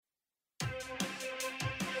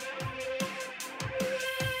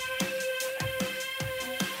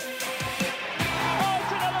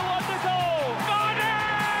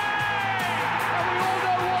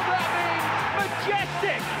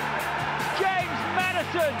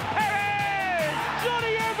Brighton. Perez!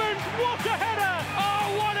 Johnny Evans, what a header!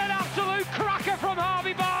 Oh, what an absolute cracker from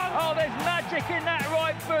Harvey Barnes! Oh, there's magic in that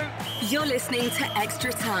right boot. You're listening to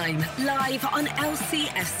Extra Time, live on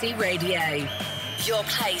LCFC Radio. Your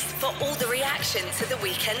place for all the reaction to the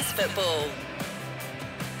weekend's football.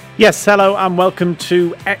 Yes, hello and welcome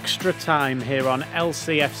to Extra Time here on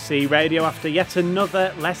LCFC Radio after yet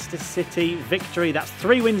another Leicester City victory. That's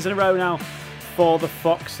 3 wins in a row now for the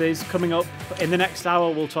Foxes. Coming up in the next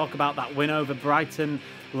hour, we'll talk about that win over Brighton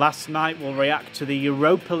last night. We'll react to the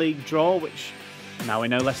Europa League draw, which now we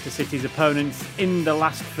know Leicester City's opponents in the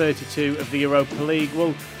last 32 of the Europa League.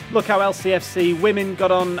 We'll look how LCFC women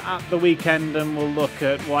got on at the weekend, and we'll look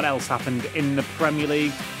at what else happened in the Premier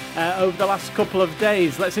League over the last couple of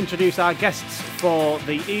days. Let's introduce our guests for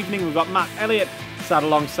the evening. We've got Matt Elliott sat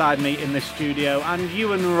alongside me in the studio, and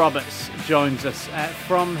Ewan Roberts joins us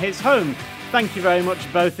from his home. Thank you very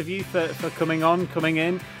much, both of you, for coming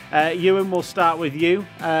in. Ewan, we'll start with you.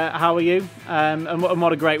 How are you? And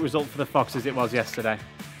what a great result for the Foxes it was yesterday.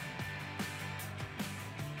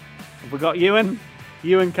 Have we got Ewan?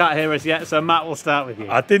 Ewan can't hear us yet, so Matt, we'll start with you.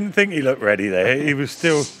 I didn't think he looked ready there. He was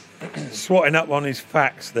still swatting up on his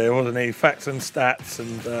facts there, wasn't he? Facts and stats.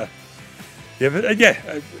 And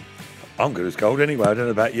I'm good as gold anyway. I don't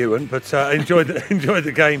know about Ewan, but enjoyed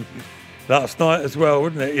the game last night as well,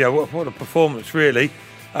 wouldn't it? Yeah, what a performance, really.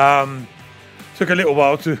 Took a little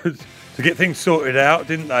while to get things sorted out,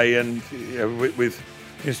 didn't they? And with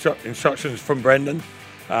instructions from Brendan,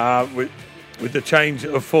 with the change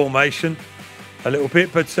of formation a little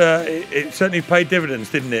bit, but it certainly paid dividends,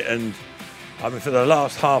 didn't it? And I mean, for the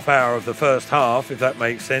last half hour of the first half, if that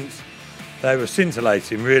makes sense, they were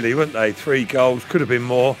scintillating, really, weren't they? 3 goals, could have been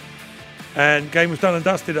more. And game was done and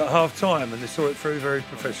dusted at half-time, and they saw it through very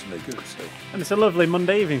professionally. Good to see. And it's a lovely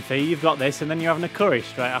Monday evening for you. You've got this, and then you're having a curry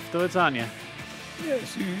straight afterwards, aren't you?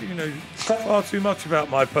 Yes, you know far too much about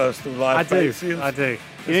my personal life. I do. You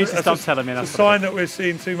need to stop telling me that. It's a sign that we're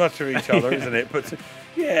seeing too much of each other, isn't it? But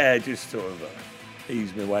just sort of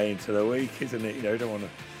ease my way into the week, isn't it? You know, don't want to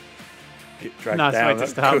get dragged down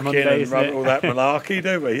at cooking Monday, and run all that malarkey,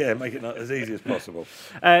 do we? Yeah, make it not as easy as possible.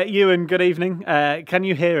 Ewan, good evening. Can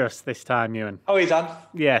you hear us this time, Ewan? How are you, Dan?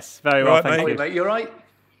 Yes, very well, thank you. Mate, you all right?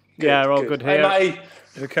 Yeah, all good here. Hey, mate.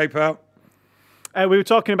 You okay, pal? We were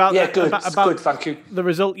talking about good, thank you. The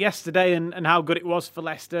result yesterday and how good it was for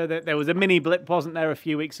Leicester. There was a mini blip, wasn't there, a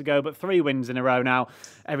few weeks ago, but 3 wins in a row now.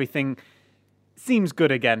 Everything seems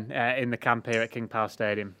good again in the camp here at King Power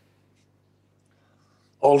Stadium.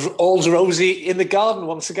 All's rosy in the garden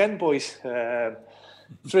once again, boys.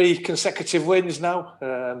 3 consecutive wins now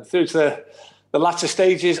through to the latter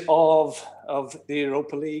stages of the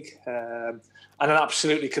Europa League. And an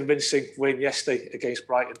absolutely convincing win yesterday against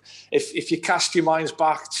Brighton. If you cast your minds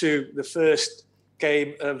back to the first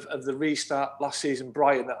game of the restart last season,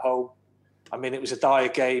 Brighton at home, I mean, it was a dire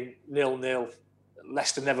game, 0-0.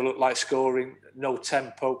 Leicester never looked like scoring, no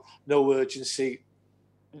tempo, no urgency,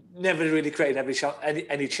 never really created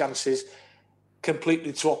any chances,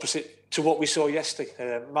 completely opposite to what we saw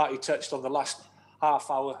yesterday. Marty touched on the last half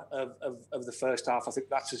hour of the first half. I think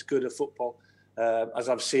that's as good a football as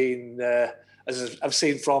I've seen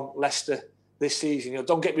from Leicester this season. You know,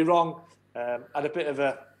 don't get me wrong, had a bit of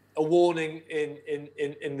a warning in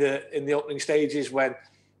the opening stages when it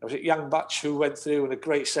was Jan Batch who went through and a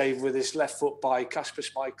great save with his left foot by Kasper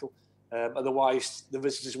Schmeichel. Otherwise, the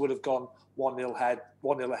visitors would have gone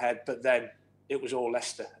 1-0 ahead, but then it was all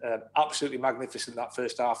Leicester. Absolutely magnificent that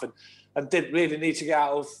first half, and didn't really need to get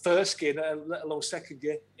out of first gear, let alone second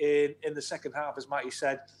gear. In the second half, as Matty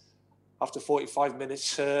said, after 45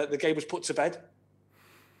 minutes, the game was put to bed.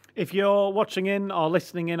 If you're watching in or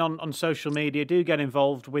listening in on social media, do get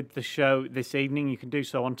involved with the show this evening. You can do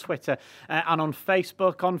so on Twitter and on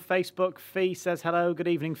Facebook. On Facebook, Fee says, hello, good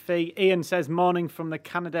evening, Fee. Ian says, morning from the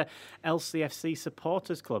Canada LCFC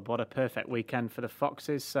Supporters Club. What a perfect weekend for the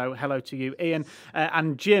Foxes. So hello to you, Ian.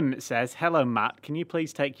 And Jim says, hello, Matt. Can you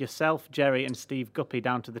please take yourself, Jerry and Steve Guppy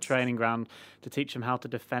down to the training ground to teach them how to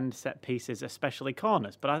defend set pieces, especially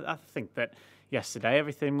corners? But I think that yesterday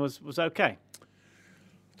everything was okay.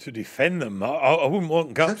 To defend them, I wouldn't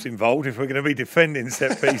want Gups involved if we're going to be defending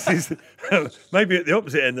set pieces. Maybe at the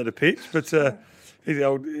opposite end of the pitch, but he's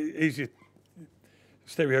your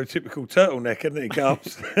stereotypical turtleneck, isn't he,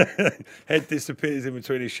 Gups? Head disappears in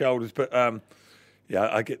between his shoulders. But,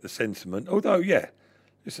 I get the sentiment. Although,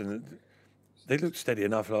 listen, they looked steady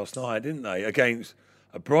enough last night, didn't they, against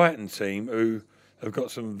a Brighton team who have got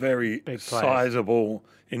some very sizable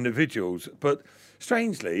individuals. But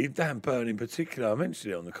strangely, Dan Burn in particular, I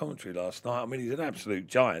mentioned it on the commentary last night. I mean, he's an absolute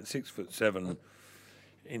giant, 6'7",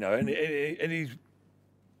 you know, and he's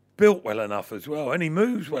built well enough as well, and he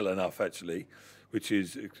moves well enough actually, which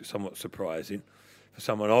is somewhat surprising for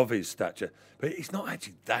someone of his stature. But he's not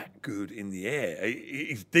actually that good in the air.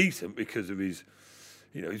 He's decent because of his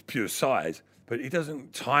pure size, but he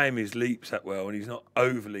doesn't time his leaps that well, and he's not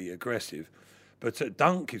overly aggressive. But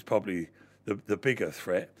Dunk is probably the bigger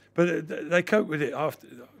threat. But they cope with it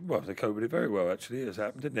they cope with it very well, actually, as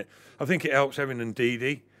happened, didn't it? I think it helps having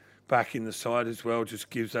Ndidi back in the side as well,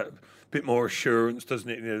 just gives that bit more assurance, doesn't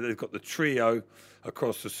it? They've got the trio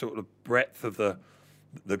across the sort of breadth of the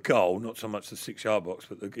goal, not so much the 6-yard box,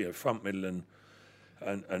 but the front, middle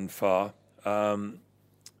and far. And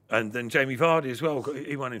then Jamie Vardy as well,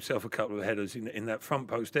 he won himself a couple of headers in that front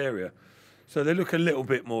post area. So they look a little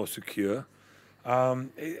bit more secure.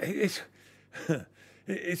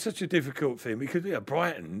 It's such a difficult thing because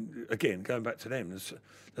Brighton, again, going back to them,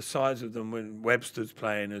 the size of them when Webster's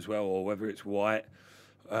playing as well, or whether it's White,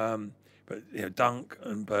 but Dunk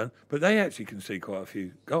and Burn, but they actually can see quite a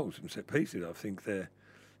few goals from set pieces. I think they're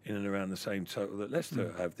in and around the same total that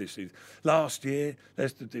Leicester have this season. Last year,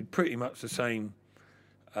 Leicester did pretty much the same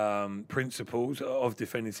principles of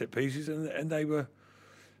defending set pieces, and they were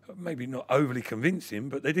maybe not overly convincing,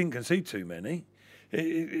 but they didn't concede too many.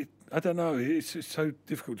 I don't know. It's just so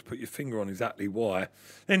difficult to put your finger on exactly why. At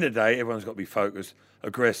the end of the day, everyone's got to be focused,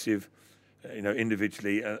 aggressive,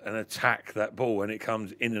 individually, and attack that ball when it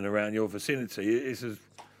comes in and around your vicinity. It's as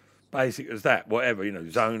basic as that. Whatever,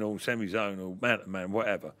 zonal, semi-zonal, man-to-man,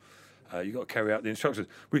 whatever. You've got to carry out the instructions.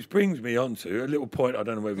 Which brings me on to a little point. I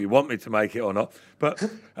don't know whether you want me to make it or not, but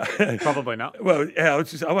probably not. Well, yeah,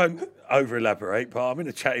 I won't over-elaborate, but I'm in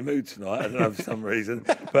a chatty mood tonight. I don't know for some reason,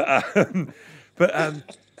 But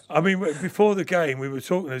I mean, before the game, we were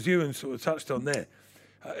talking, as Ewan sort of touched on there,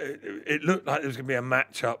 it looked like there was going to be a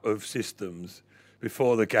match-up of systems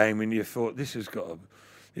before the game, and you thought this has got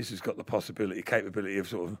the capability of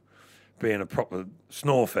sort of being a proper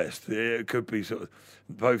snore fest. It could be sort of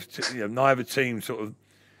both, neither team sort of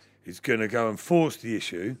is going to go and force the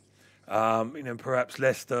issue. Perhaps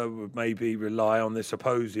Leicester would maybe rely on their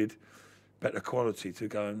supposed better quality to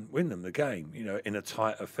go and win them the game, in a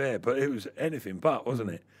tight affair. But it was anything but,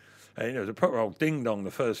 wasn't it? And, it was a proper old ding-dong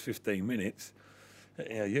the first 15 minutes.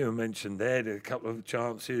 You mentioned there a couple of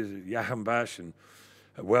chances, Jahanbash and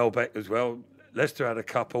Welbeck as well. Leicester had a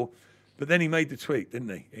couple. But then he made the tweak, didn't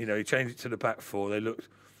he? He changed it to the back four. They looked,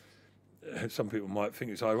 some people might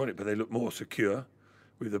think it's ironic, but they looked more secure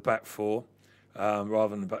with the back four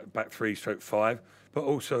rather than the back 3/5, but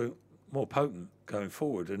also more potent going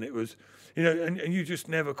forward. And it was, and you just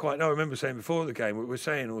never quite know. I remember saying before the game, we were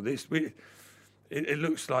saying all this, it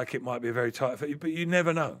looks like it might be a very tight fit, but you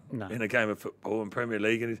never know in a game of football and Premier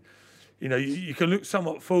League. And, you can look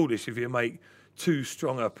somewhat foolish if you make too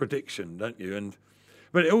strong a prediction, don't you?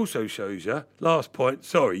 But it also shows you, last point,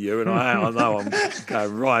 sorry, you and I know I'm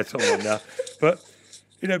going right on now, but,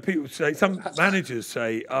 people say, some managers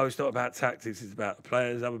say, it's not about tactics, it's about the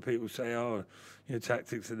players. Other people say,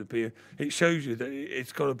 tactics are the beer. It shows you that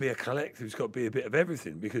it's got to be a collective, it's got to be a bit of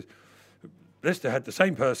everything, because Leicester had the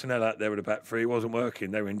same personnel out there with the back three, it wasn't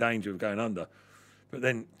working, they were in danger of going under. But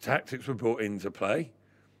then tactics were brought into play,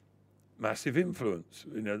 massive influence,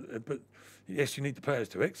 but yes, you need the players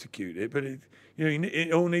to execute it, but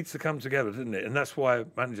it all needs to come together, doesn't it? And that's why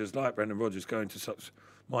managers like Brendan Rodgers go into such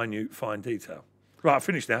minute, fine detail. Right, I've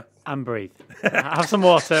finished now. And breathe. Have some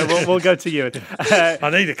water. We'll go to you. I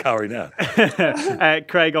need a curry now.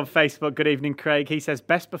 Craig on Facebook. Good evening, Craig. He says,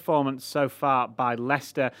 best performance so far by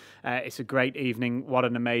Leicester. It's a great evening. What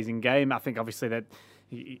an amazing game. I think, obviously, that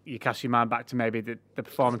you cast your mind back to maybe the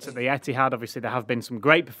performance at the Etihad. Obviously, there have been some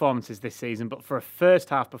great performances this season, but for a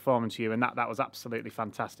first-half performance, and that was absolutely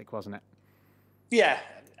fantastic, wasn't it? Yeah,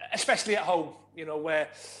 especially at home, where...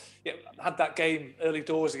 had that game early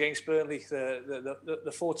doors against Burnley,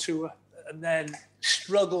 the 4-2, and then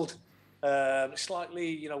struggled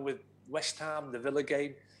slightly, with West Ham, the Villa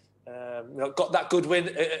game. Got that good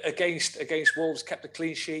win against Wolves, kept a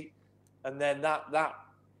clean sheet, and then that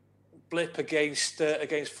blip against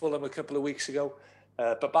Fulham a couple of weeks ago,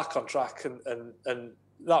 but back on track, and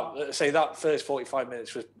that first 45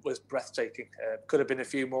 minutes was breathtaking. Could have been a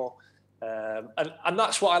few more, and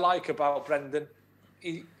that's what I like about Brendan.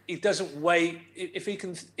 He doesn't wait. If he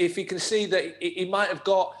can see that he might have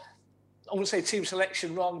got, I wouldn't say team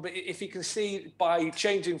selection wrong, but if he can see by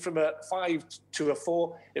changing from a 5 to a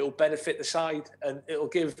 4, it will benefit the side, and it'll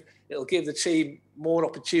give the team more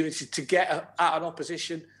opportunity to get at an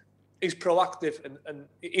opposition. He's proactive, and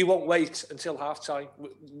he won't wait until half time,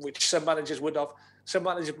 which some managers would have. Some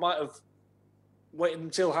managers might have waiting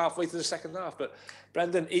until halfway through the second half. But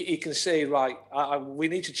Brendan, he can say, right, we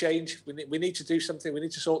need to change. We need to do something. We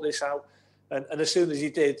need to sort this out. And as soon as he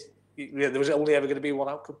did, there was only ever going to be one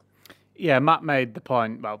outcome. Yeah, Matt made the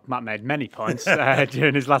point. Well, Matt made many points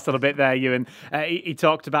during his last little bit there, Ewan. He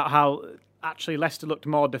talked about how actually Leicester looked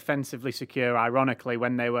more defensively secure, ironically,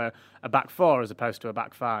 when they were a back four as opposed to a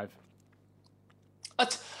back five.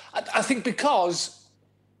 I think because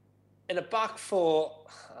in a back four,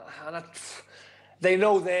 they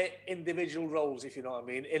know their individual roles, if you know what I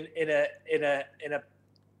mean.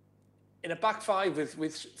 In a back five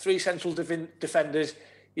with three central defenders,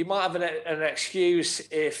 you might have an excuse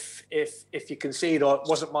if you concede, or it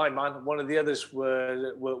wasn't my man, one of the others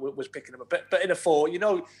was picking them up. But in a four, you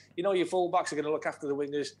know your full-backs are going to look after the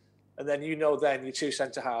wingers, and then then your two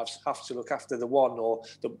centre halves have to look after the one, or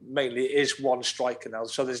mainly it is one striker now.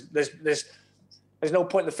 So there's no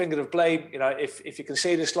point in the finger of blame. If you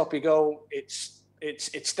concede a sloppy goal,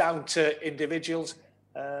 it's down to individuals,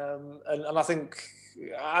 and I think.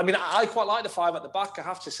 I mean, I quite like the five at the back. I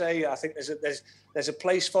have to say, I think there's a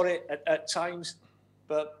place for it at times,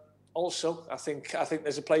 but also I think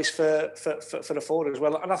there's a place for the forward as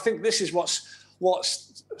well. And I think this is what's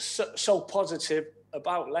so positive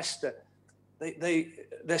about Leicester.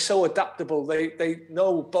 They're so adaptable. They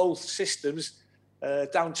know both systems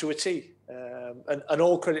down to a T, and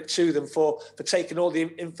all credit to them for taking all the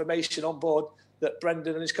information on board that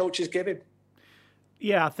Brendan and his coaches give him.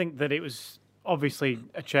 Yeah, I think that it was obviously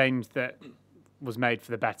a change that was made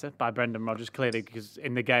for the better by Brendan Rodgers, clearly, because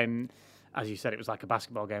in the game, as you said, it was like a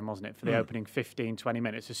basketball game, wasn't it, for the opening 15, 20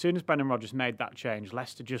 minutes. As soon as Brendan Rodgers made that change,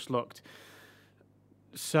 Leicester just looked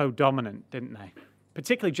so dominant, didn't they?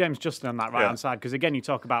 Particularly James Justin on that right-hand side, because, again, you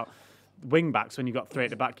talk about wing-backs. When you've got three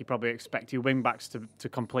at the back, you probably expect your wing-backs to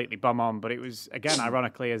completely bomb on. But it was, again,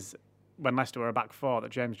 ironically, as when Leicester were a back four,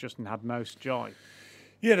 that James Justin had most joy.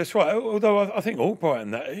 Yeah, that's right. Although I think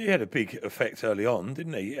Albrighton, he had a big effect early on,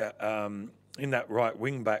 didn't he? In that right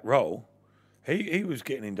wing-back role, he was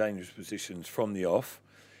getting in dangerous positions from the off.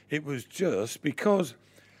 It was just because,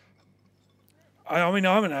 I mean,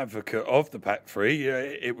 I'm an advocate of the back three.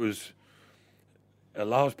 It was a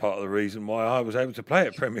large part of the reason why I was able to play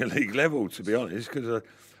at Premier League level, to be honest, because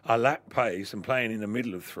I lack pace, and playing in the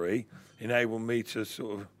middle of three enabled me to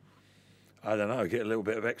sort of, I don't know, get a little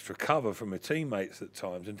bit of extra cover from my teammates at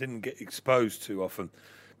times and didn't get exposed too often.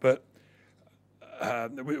 But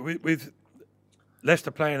with Leicester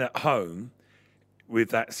playing at home with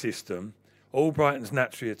that system, Albrighton's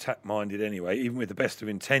naturally attack-minded anyway, even with the best of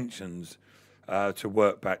intentions to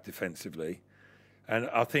work back defensively. And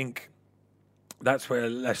I think that's where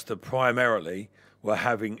Leicester primarily were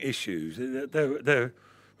having issues. There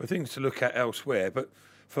were things to look at elsewhere, but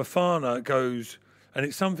Fofana goes... And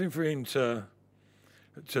it's something for him to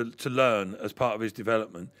learn as part of his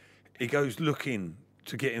development. He goes looking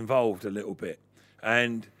to get involved a little bit.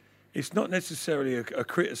 And it's not necessarily a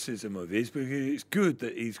criticism of his, because it's good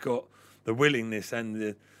that he's got the willingness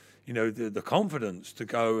and the confidence to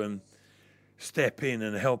go and step in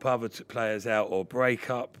and help other players out or break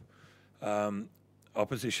up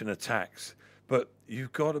opposition attacks. But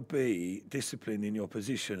you've got to be disciplined in your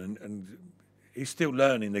position, and he's still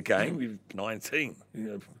learning the game. He's 19.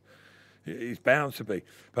 He's bound to be.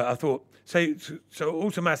 But I thought, so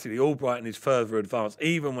automatically, Albrighton is further advanced,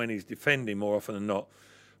 even when he's defending more often than not,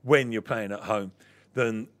 when you're playing at home,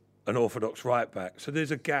 than an orthodox right back. So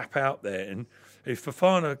there's a gap out there. And if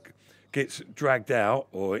Fofana gets dragged out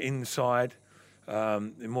or inside,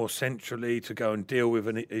 more centrally to go and deal with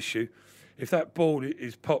an issue, if that ball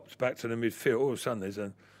is popped back to the midfield, all of a sudden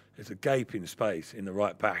there's a gaping space in the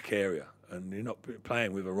right back area. And you're not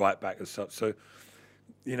playing with a right back as such. So,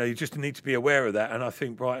 you just need to be aware of that. And I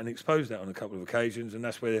think Brighton exposed that on a couple of occasions, and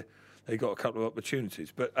that's where they got a couple of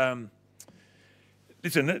opportunities. But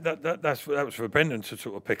listen, that was for Brendan to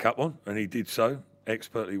sort of pick up on, and he did so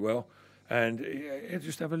expertly well. And he'll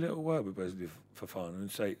just have a little word with Wesley Fofana and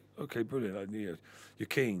say, okay, brilliant, you're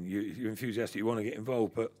keen, you're enthusiastic, you want to get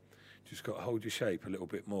involved, but just got to hold your shape a little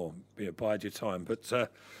bit more, bide your time. But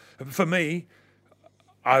for me,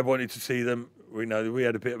 I wanted to see them. We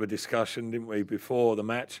had a bit of a discussion, didn't we, before the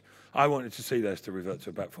match. I wanted to see Leicester revert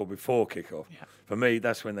to a back four before kick-off. Yeah. For me,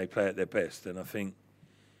 that's when they play at their best, and I think,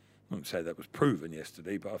 I wouldn't say that was proven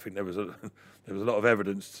yesterday, but I think there was a lot of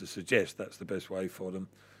evidence to suggest that's the best way for them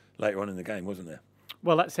later on in the game, wasn't there?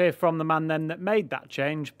 Well, let's hear from the man then that made that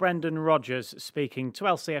change, Brendan Rodgers, speaking to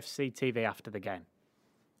LCFC TV after the game.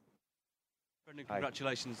 Brendan,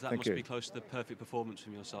 congratulations. That must be close to the perfect performance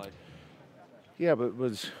from your side. Yeah, but it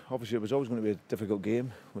was always going to be a difficult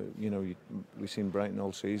game. We've seen Brighton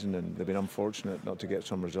all season, and they've been unfortunate not to get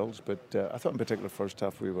some results. But I thought in particular first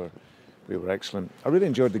half we were excellent. I really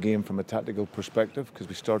enjoyed the game from a tactical perspective because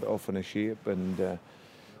we started off in a shape, and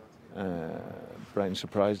Brighton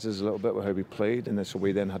surprised us a little bit with how we played, and so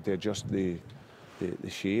we then had to adjust the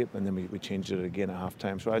shape, and then we changed it again at half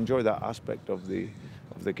time. So I enjoyed that aspect of the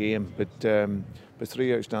game. But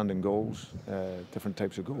 3 outstanding goals, different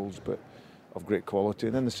types of goals, but of great quality.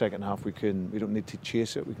 And then the second half we don't need to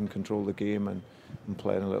chase it. We can control the game and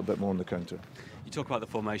play in a little bit more on the counter. You talk about the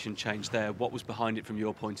formation change there. What was behind it from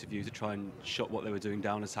your point of view to try and shut what they were doing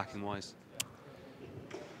down attacking wise?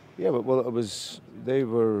 Yeah, well, they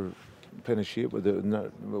were playing a shape with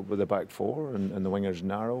the back four and the wingers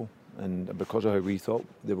narrow, and because of how we thought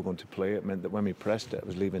they were going to play, it meant that when we pressed it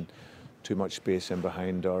was leaving too much space in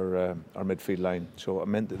behind our midfield line. So it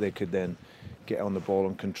meant that they could then get on the ball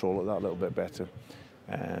and control it that little bit better.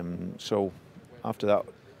 So after that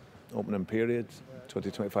opening period,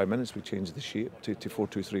 20-25 minutes, we changed the shape to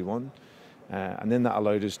 4-2-3-1, and then that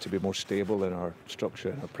allowed us to be more stable in our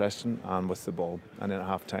structure and our pressing and with the ball. And then at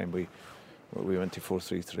half time we went to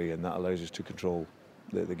 4-3-3, and that allows us to control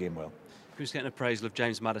the game well. Who's getting appraisal of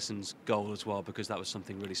James Maddison's goal as well, because that was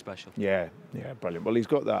something really special? Yeah, brilliant. Well, he's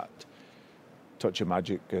got that touch of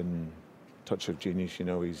magic and touch of genius.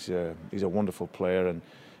 He's a wonderful player,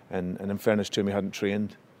 and in fairness to him, he hadn't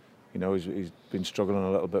trained. He's been struggling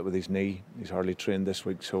a little bit with his knee. He's hardly trained this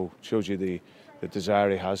week, so shows you the desire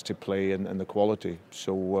he has to play and the quality.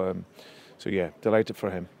 So yeah, delighted for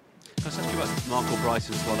him. Can I ask you about Mark Albrighton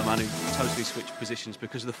as well, the man who totally switched positions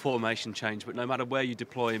because of the formation change, but no matter where you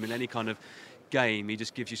deploy him in any kind of game, he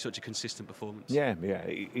just gives you such a consistent performance. Yeah,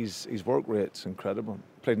 his work rate's incredible.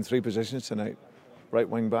 Played in 3 positions tonight: right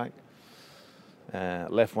wing back,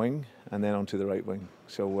 left wing, and then onto the right wing.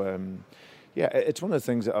 So it's one of the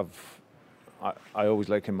things that I always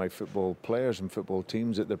like in my football players and football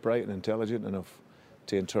teams, that they're bright and intelligent enough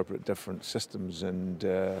to interpret different systems, and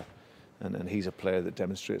he's a player that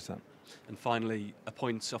demonstrates that. And finally, a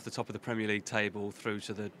point off the top of the Premier League table through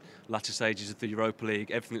to the latter stages of the Europa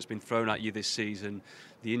League. Everything that's been thrown at you this season,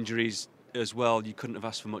 the injuries as well, you couldn't have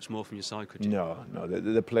asked for much more from your side, could you? No,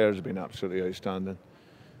 the players have been absolutely outstanding.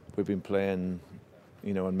 We've been playing,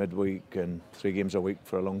 in midweek and 3 games a week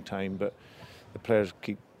for a long time, but the players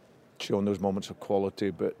keep showing those moments of quality.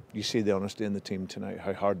 But you see the honesty in the team tonight,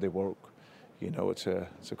 how hard they work. It's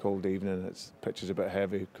a cold evening. The pitch is a bit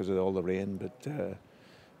heavy because of all the rain, but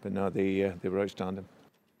no, they were outstanding.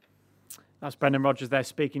 That's Brendan Rodgers there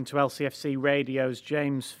speaking to LCFC Radio's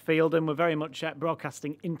James Fielden. We're very much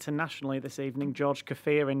broadcasting internationally this evening. George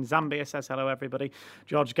Kafir in Zambia says hello, everybody.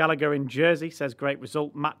 George Gallagher in Jersey says great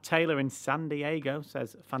result. Matt Taylor in San Diego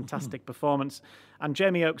says fantastic performance. And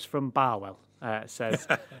Jamie Oakes from Barwell says,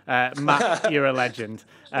 Matt, you're a legend.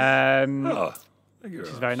 Which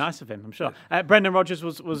is very nice of him, I'm sure. Brendan Rodgers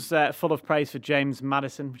was full of praise for James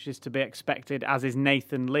Maddison, which is to be expected, as is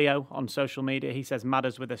Nathan Leo on social media. He says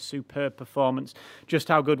Madders with a superb performance. Just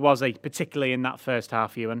how good was he, particularly in that first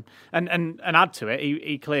half, Ewan? And add to it,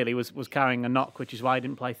 he clearly was carrying a knock, which is why he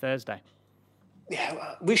didn't play Thursday.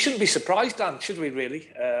 Yeah, we shouldn't be surprised, Dan, should we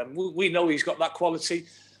really? We know he's got that quality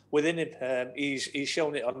within him. He's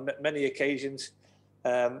shown it on many occasions.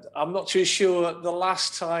 I'm not too sure the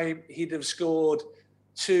last time he'd have scored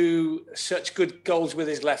 2 such good goals with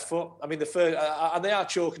his left foot. I mean, the first, and they are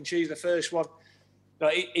chalk and cheese. The first one,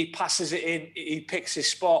 he passes it in, he picks his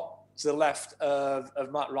spot to the left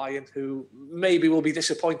of Matt Ryan, who maybe will be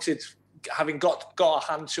disappointed having got a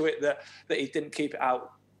hand to it that he didn't keep it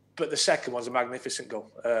out. But the second one's a magnificent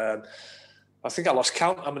goal. I think I lost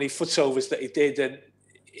count how many footovers that he did, and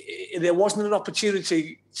there wasn't an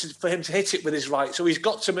opportunity for him to hit it with his right, so he's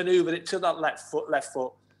got to manoeuvre it to that left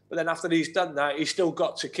foot. But then after he's done that, he's still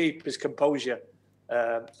got to keep his composure.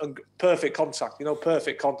 And perfect contact,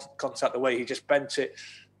 perfect contact. The way he just bent it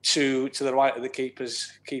to the right of the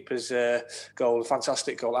keeper's goal.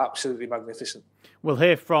 Fantastic goal, absolutely magnificent. We'll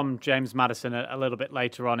hear from James Maddison a little bit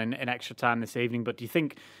later on in extra time this evening. But do you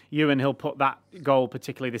think Ewan, he'll put that goal,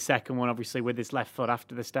 particularly the second one, obviously with his left foot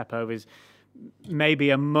after the step overs, maybe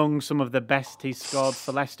among some of the best he's scored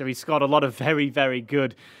for Leicester? He's scored a lot of very, very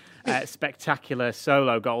good, spectacular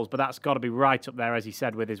solo goals, but that's got to be right up there, as he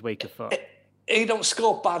said, with his weaker foot. He don't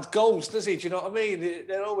score bad goals, does he? Do you know what I mean?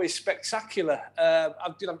 They're always spectacular.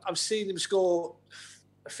 I've seen him score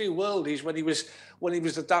a few worldies when he was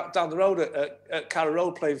down the road at Carrow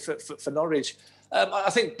Road playing for Norwich. I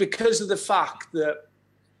think because of the fact that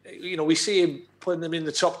we see him putting them in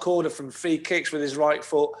the top corner from free kicks with his right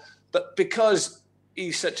foot. But because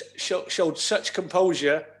he showed such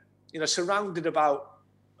composure surrounded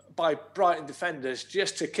by Brighton defenders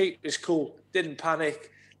just to keep his cool, didn't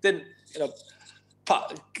panic, didn't,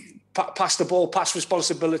 pass the ball, pass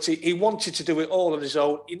responsibility. He wanted to do it all on his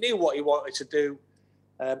own. He knew what he wanted to do.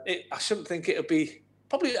 I shouldn't think it would be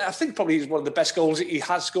probably he's one of the best goals that he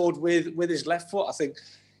has scored with his left foot. I think,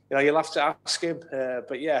 you'll have to ask him.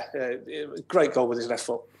 Great goal with his left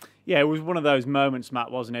foot. Yeah, it was one of those moments,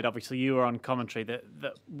 Matt, wasn't it? Obviously, you were on commentary that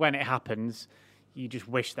when it happens, you just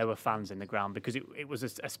wish there were fans in the ground because it was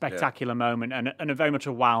a spectacular moment and a very much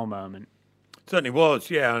a wow moment. It certainly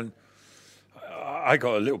was, yeah. And I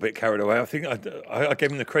got a little bit carried away. I think I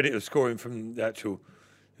gave him the credit of scoring from the actual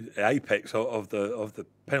apex of the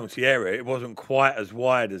penalty area. It wasn't quite as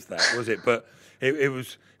wide as that, was it? But it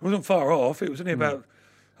wasn't far off. It was only about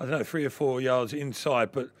 3 or 4 yards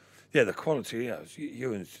inside. But yeah, the quality. Yeah,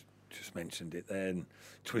 Ewan's just mentioned it there, and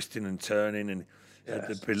twisting and turning, and had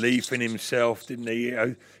the belief in himself, didn't he?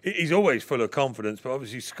 He's always full of confidence, but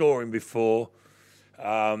obviously scoring before,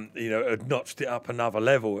 had notched it up another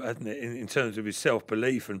level, hasn't it? In terms of his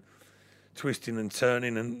self-belief and twisting and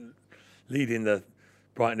turning and leading the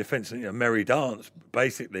Brighton defence, merry dance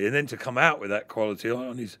basically, and then to come out with that quality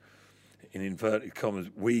on his, in inverted commas,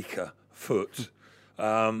 weaker foot.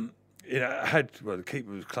 The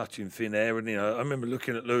keeper was clutching thin air, and I remember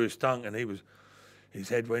looking at Lewis Dunk, and his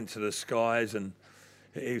head went to the skies, and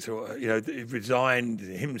he resigned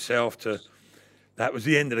himself to. That was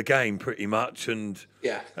the end of the game, pretty much, and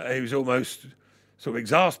he was almost sort of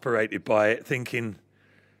exasperated by it, thinking,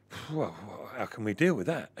 "Well, how can we deal with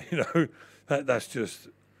that? That's just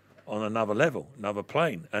on another level, another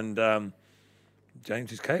plane." And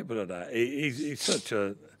James is capable of that. He's such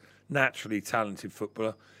a naturally talented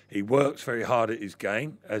footballer. He works very hard at his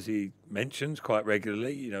game, as he mentions quite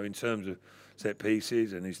regularly, in terms of set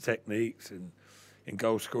pieces and his techniques and in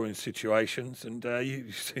goal-scoring situations. And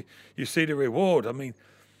you see the reward. I mean,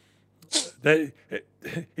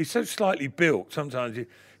 he's so slightly built. Sometimes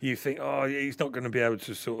you think, he's not going to be able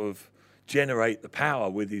to sort of generate the power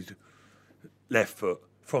with his left foot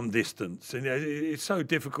from distance. And it's so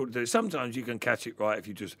difficult to do. Sometimes you can catch it right if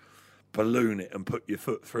you just balloon it and put your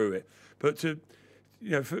foot through it. But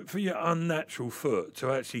for your unnatural foot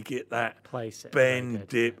to actually get that bend,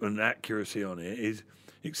 dip and accuracy on it is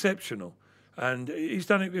exceptional. And he's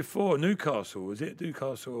done it before. Newcastle, was it?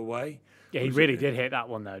 Newcastle away. Yeah, he really did hit that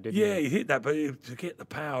one though, didn't he? Yeah, he hit that, but to get the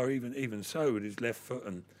power even so with his left foot,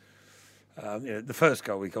 and the first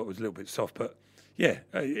goal we got was a little bit soft, but yeah,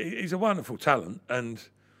 he's a wonderful talent, and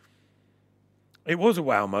it was a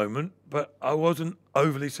wow moment, but I wasn't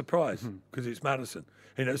overly surprised because it's Maddison.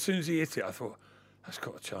 As soon as he hit it, I thought, that's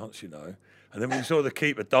got a chance, And then when you saw the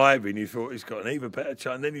keeper diving, you thought he's got an even better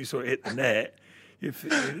chance. And then you saw it hit the net.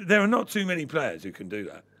 There are not too many players who can do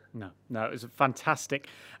that. No, it was a fantastic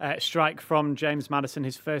strike from James Maddison,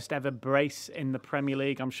 his first ever brace in the Premier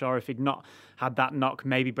League. I'm sure if he'd not had that knock,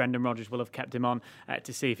 maybe Brendan Rodgers will have kept him on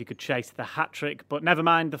to see if he could chase the hat-trick. But never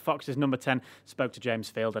mind, the Foxes' number 10 spoke to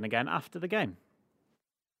James Fielden again after the game.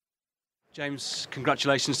 James,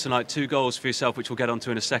 congratulations tonight. 2 goals for yourself, which we'll get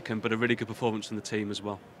onto in a second, but a really good performance from the team as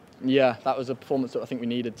well. Yeah, that was a performance that I think we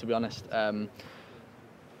needed, to be honest.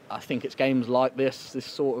 I think it's games like this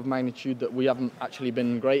sort of magnitude, that we haven't actually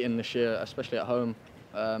been great in this year, especially at home.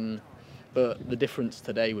 But the difference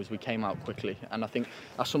today was we came out quickly, and I think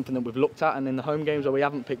that's something that we've looked at. And in the home games where we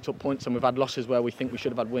haven't picked up points and we've had losses where we think we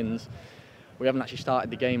should have had wins, we haven't actually started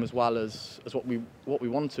the game as well as what we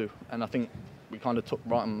want to. And I think we kind of took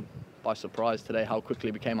Brighton by surprise today, how quickly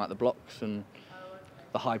we came out the blocks and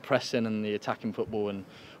the high pressing and the attacking football. And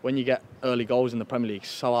when you get early goals in the Premier League, it's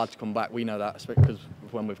so hard to come back. We know that, especially because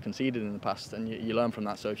when we've conceded in the past, and you learn from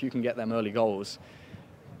that. So if you can get them early goals,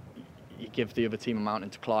 you give the other team a mountain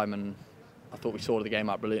to climb. And I thought we sorted the game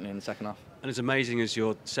out brilliantly in the second half. And as amazing as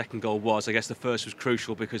your second goal was, I guess the first was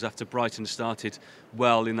crucial, because after Brighton started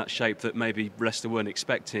well in that shape that maybe Leicester weren't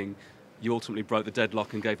expecting, you ultimately broke the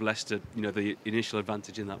deadlock and gave Leicester, the initial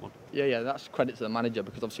advantage in that one. Yeah, that's credit to the manager,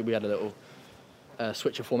 because obviously we had a little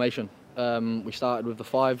switch of formation. We started with the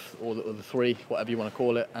 5 or the 3, whatever you want to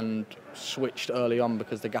call it, and switched early on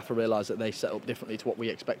because the gaffer realised that they set up differently to what we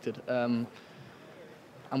expected. And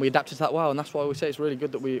we adapted to that well, and that's why we say it's really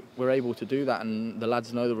good that we're able to do that, and the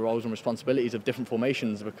lads know the roles and responsibilities of different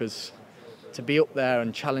formations, because to be up there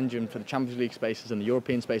and challenging for the Champions League spaces and the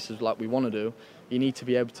European spaces like we want to do, you need to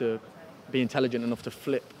be able to be intelligent enough to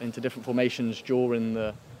flip into different formations during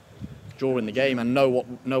the game and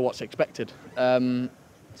know what's expected.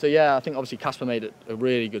 So yeah, I think obviously Kasper made a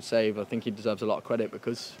really good save. I think he deserves a lot of credit,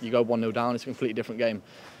 because you go 1-0 down, it's a completely different game,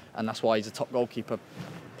 and that's why he's a top goalkeeper,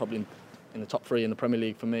 probably in the top 3 in the Premier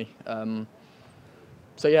League for me.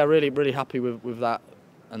 So yeah, really happy with that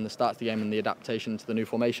and the start of the game and the adaptation to the new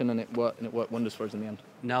formation, and it worked wonders for us in the end.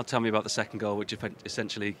 Now tell me about the second goal, which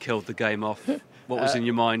essentially killed the game off. What was in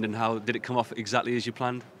your mind, and how did it come off exactly as you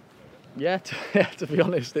planned? Yeah, to be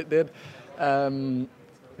honest, it did.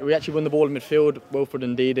 We actually won the ball in midfield, Wilfred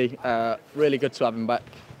and Didi. Really good to have him back.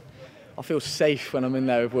 I feel safe when I'm in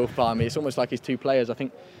there with Wilf by me. It's almost like he's two players, I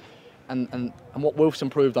think. And what Wilf's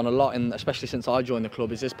improved on a lot, especially since I joined the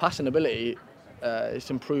club, is his passing ability. It's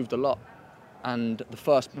improved a lot. And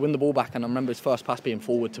win the ball back, and I remember his first pass being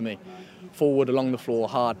forward to me. Forward along the floor,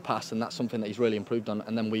 hard pass, and that's something that he's really improved on.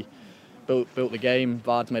 And then we built the game.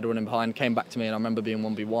 Vards made a run in behind, came back to me, and I remember being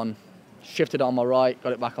 1v1. Shifted it on my right,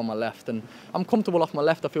 got it back on my left, and I'm comfortable off my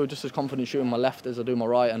left. I feel just as confident shooting my left as I do my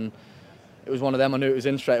right, and it was one of them. I knew it was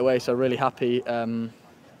in straight away, so really happy, and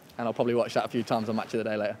I'll probably watch that a few times on Match of the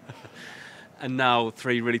Day later. And now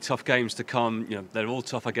 3 really tough games to come. They're all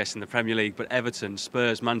tough, I guess, in the Premier League, but Everton,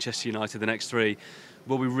 Spurs, Manchester United, the next 3.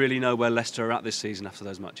 Will we really know where Leicester are at this season after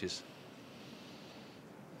those matches?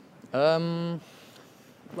 Well,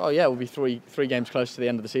 yeah, we'll be three games close to the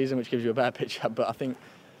end of the season, which gives you a better picture, but I think,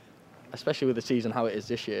 especially with the season how it is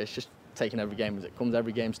this year, it's just taking every game as it comes.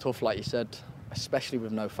 Every game's tough, like you said, especially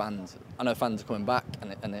with no fans. I know fans are coming back,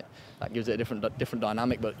 and that gives it a different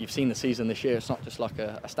dynamic. But you've seen the season this year; it's not just like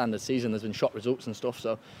a standard season. There's been shot results and stuff.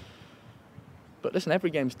 So, but listen, every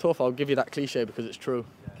game's tough. I'll give you that cliche because it's true.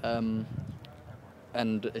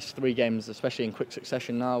 And it's 3 games, especially in quick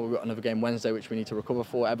succession now. We've got another game Wednesday, which we need to recover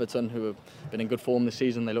for. Everton, who have been in good form this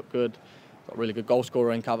season, they look good. Got a really good goal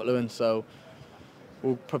scorer in Calvert-Lewin, so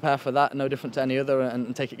we'll prepare for that, no different to any other,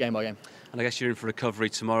 and take it game by game. And I guess you're in for recovery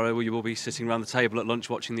tomorrow. You will be sitting around the table at lunch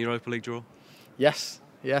watching the Europa League draw? Yes,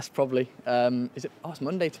 probably. It's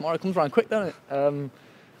Monday tomorrow. It comes around quick, doesn't it?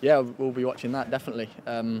 Yeah, we'll be watching that, definitely.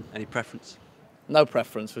 Any preference? No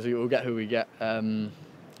preference. We'll get who we get.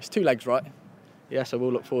 It's 2 legs, right? Yeah, so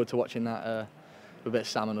we'll look forward to watching that with a bit of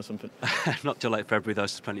salmon or something. Not till late February, though,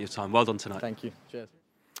 so there's plenty of time. Well done tonight. Thank you. Cheers.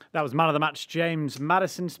 That was man of the match James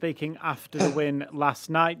Maddison speaking after the win last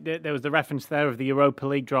night. There was the reference there of the Europa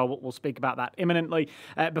League draw. We'll speak about that imminently.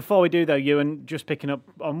 Before we do, though, Ewan, just picking up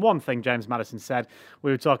on one thing James Maddison said.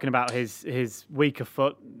 We were talking about his weaker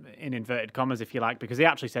foot, in inverted commas, if you like, because he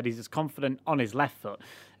actually said he's as confident on his left foot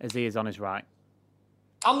as he is on his right.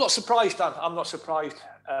 I'm not surprised, Dan. I'm not surprised.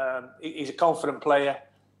 He's a confident player.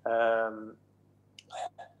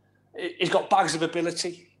 He's got bags of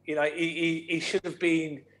ability. He should have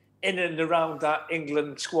been in and around that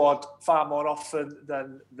England squad far more often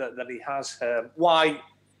than he has. Why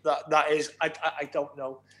that is, I don't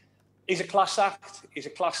know. He's a class act.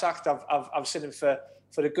 I've seen him for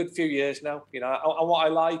a good few years now. And what I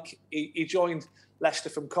like, he joined Leicester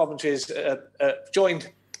from Coventry,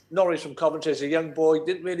 joined Norwich from Coventry as a young boy.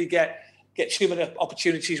 Didn't really get too many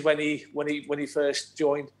opportunities when he first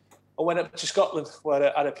joined. I went up to Scotland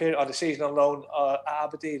where I had a season on loan at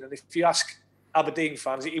Aberdeen, and if you ask Aberdeen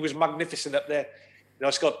fans, he was magnificent up there.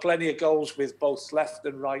 He's got plenty of goals with both left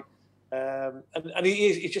and right, and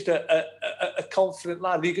he's just a confident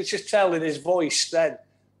lad. You could just tell in his voice then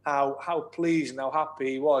how pleased and how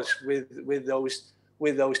happy he was with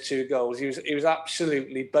those 2 goals. He was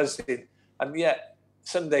absolutely buzzing, and yet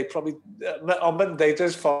Sunday probably on Monday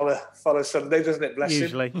does follow Sunday, doesn't it? Bless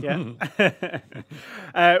Usually, him. yeah.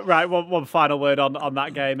 Right, one final word on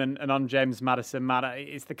that game and on James Maddison. Matt,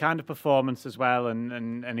 it's the kind of performance as well,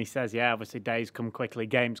 and he says, yeah, obviously days come quickly,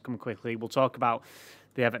 games come quickly. We'll talk about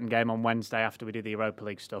the Everton game on Wednesday after we do the Europa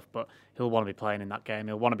League stuff, but he'll want to be playing in that game.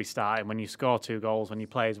 He'll want to be starting. When you score 2 goals, when you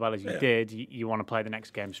play as well as you did, you want to play the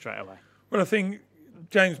next game straight away. Well, I think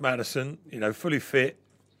James Maddison, fully fit,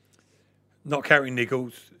 not carrying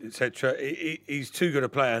niggles, etc. He's too good a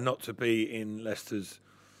player not to be in Leicester's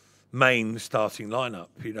main starting lineup.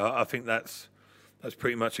 I think that's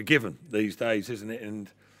pretty much a given these days, isn't it? And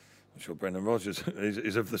I'm sure Brendan Rodgers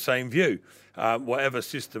is of the same view. Whatever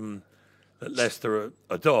system that Leicester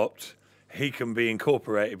adopt, he can be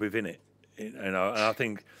incorporated within it. And I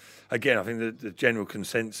think, again, the general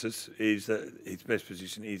consensus is that his best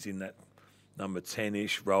position is in that number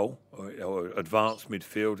 10-ish role or advanced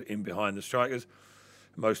midfield in behind the strikers,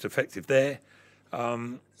 most effective there.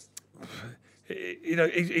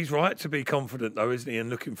 He's right to be confident though, isn't he? And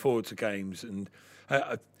looking forward to games. And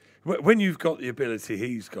when you've got the ability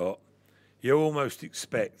he's got, you almost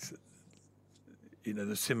expect,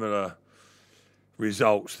 the similar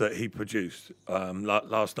results that he produced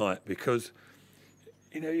last night, because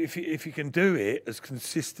if you can do it as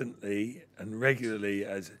consistently and regularly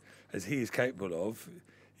as he is capable of,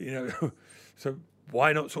 so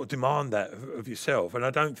why not sort of demand that of yourself? And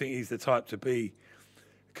I don't think he's the type to be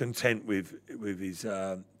content with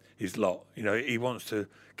his lot. You know, he wants to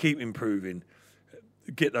keep improving,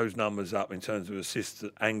 get those numbers up in terms of assists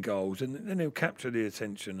and goals, and then he'll capture the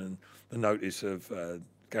attention and the notice of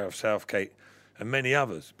Gareth Southgate and many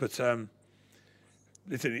others. But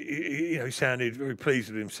listen, he sounded very pleased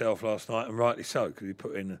with himself last night, and rightly so, because he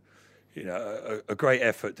put in a great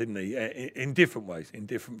effort, didn't he? In different ways, in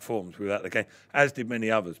different forms without the game, as did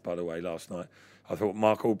many others, by the way, last night. I thought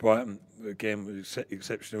Mark Albrighton, again, was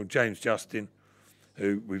exceptional. James Justin,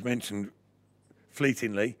 who we've mentioned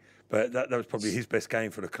fleetingly, but that was probably his best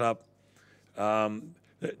game for the club.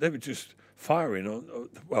 They were just firing on,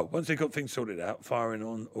 well, once they got things sorted out, firing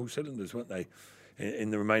on all cylinders, weren't they, in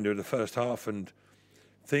the remainder of the first half, and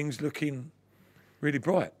things looking really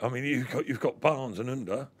bright. I mean, you've got Barnes and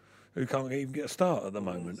Under, who can't even get a start at the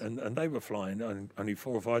moment, and they were flying only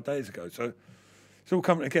 4 or 5 days ago. So it's all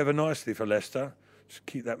coming together nicely for Leicester. Just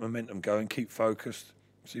keep that momentum going, keep focused,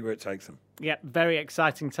 see where it takes them. Yeah, very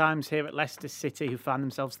exciting times here at Leicester City, who found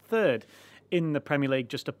themselves third in the Premier League,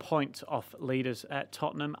 just a point off leaders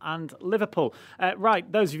Tottenham and Liverpool. Right,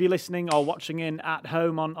 those of you listening or watching in at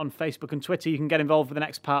home on Facebook and Twitter, you can get involved with the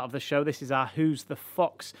next part of the show. This is our Who's the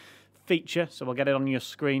Fox feature, so we'll get it on your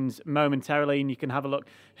screens momentarily, and you can have a look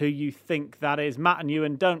who you think that is. Matt and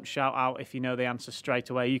Ewan, don't shout out if you know the answer straight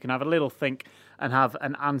away. You can have a little think and have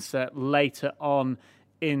an answer later on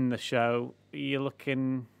in the show. You're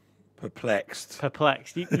looking perplexed.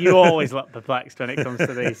 You always look perplexed when it comes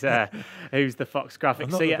to these Who's the Fox graphics. I'm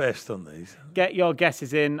not the best on these. Get your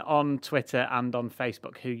guesses in on Twitter and on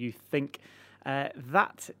Facebook who you think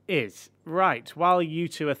that is. Right, while you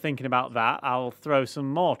two are thinking about that, I'll throw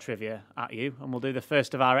some more trivia at you, and we'll do the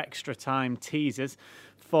first of our extra time teasers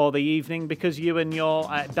for the evening. Because you and you're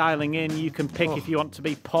dialing in, you can pick if you want to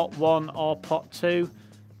be pot 1 or pot 2.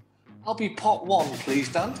 I'll be pot 1, please,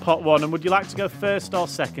 Dan. Pot 1, and would you like to go first or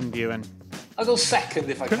second, Ewan? I'll go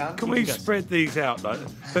second if I can. Can we spread these out, though?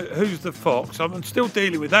 Who's the Fox? I'm still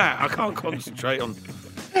dealing with that. I can't concentrate on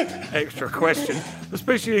extra questions,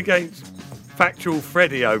 especially against factual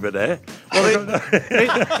Freddie over there. Well,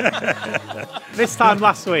 this time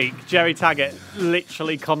last week, Jerry Taggart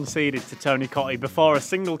literally conceded to Tony Cottee before a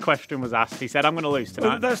single question was asked. He said, "I'm going to lose tonight."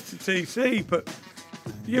 Well, that's the TC, but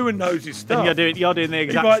Ewan knows his stuff. And you're doing the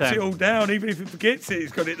exact same. same. He writes it all down, even if he forgets it.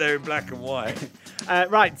 He's got it there in black and white.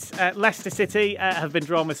 Leicester City have been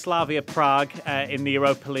drawn with Slavia Prague in the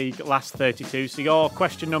Europa League last 32. So your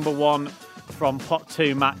question number 1 from pot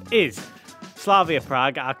 2, Matt, is: Slavia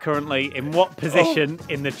Prague are currently in what position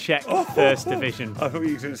in the Czech First Division? I thought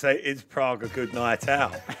you were going to say, is Prague a good night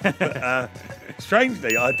out? But,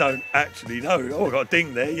 strangely, I don't actually know. Oh, I got a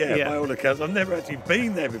ding there, yeah, by all accounts. I've never actually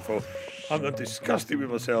been there before. I'm disgusted with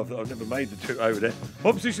myself that I've never made the trip over there.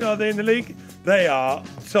 What position are they in the league? They are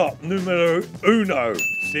top numero uno,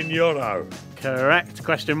 signoro. Correct.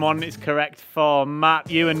 Question 1 is correct for Matt.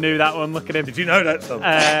 Ewan knew that one. Look at him. Did you know that, son?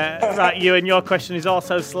 Right, Ewan, your question is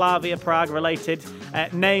also Slavia Prague related.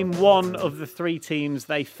 Name one of the 3 teams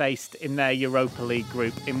they faced in their Europa League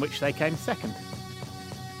group in which they came second.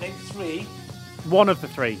 Name 3? One of the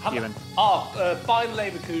 3, Ewan. Bayern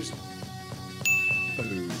Leverkusen.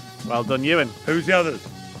 Well done, Ewan. Who's the others?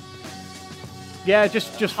 Yeah,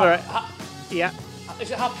 just for it. Yeah. Is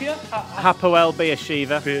it Hapia? Hapoel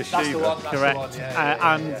Beersheva. That's the one. Correct.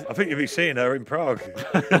 And I think you'll be seeing her in Prague.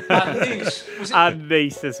 And Nice. And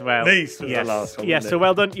Nice as well. Nice was the last one. Yes, so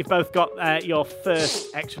well done. You've both got your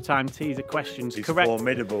first extra time teaser questions He's correct.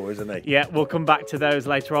 formidable, isn't he? Yeah, we'll come back to those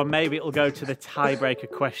later on. Maybe it'll go to the tiebreaker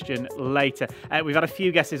question later. We've had a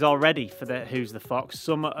few guesses already for the Who's the Fox.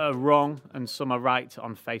 Some are wrong and some are right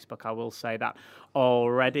on Facebook, I will say that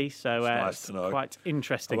already. So nice to know. Quite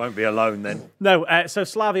interesting. I won't be alone then. No, so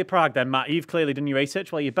Slavia Prague then, Matt, you've clearly done your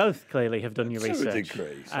research. Well, you both clearly have done your research.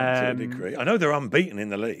 To a degree. I know they're unbeaten in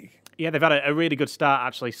the league. Yeah, they've had a really good start,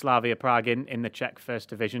 actually, Slavia Prague in the Czech First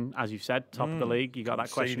Division, as you said, top of the league. You got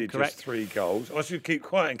that question correct. Just 3 goals. I should keep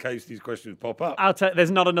quiet in case these questions pop up.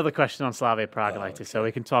 There's not another question on Slavia Prague later, so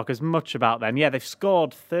we can talk as much about them. Yeah, they've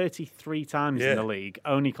scored 33 times in the league,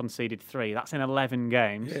 only conceded 3. That's in 11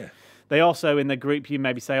 games. Yeah. They also, in the group, you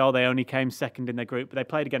maybe say, they only came second in the group, but they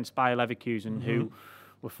played against Bayer Leverkusen, who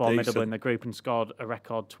were formidable in the group and scored a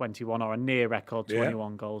record 21 or a near record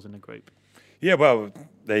 21 goals in the group. Yeah, well,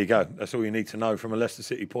 there you go. That's all you need to know from a Leicester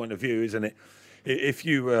City point of view, isn't it? If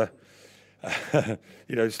you were,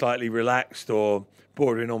 slightly relaxed or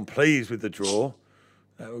bordering on pleased with the draw,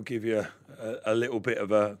 that will give you a little bit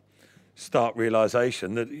of a stark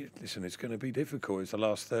realisation that, listen, it's going to be difficult. It's the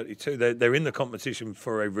last 32. They're in the competition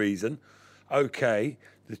for a reason. Okay,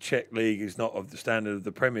 the Czech league is not of the standard of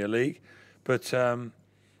the Premier League, but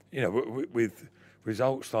with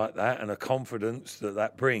results like that and a confidence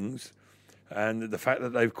that brings, and the fact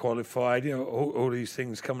that they've qualified, all these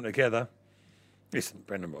things coming together. Listen,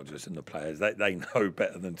 Brendan Rodgers and the players, they know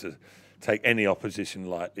better than to take any opposition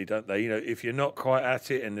lightly, don't they? If you're not quite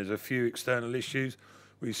at it and there's a few external issues,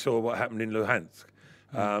 we saw what happened in Luhansk.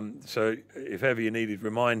 So if ever you needed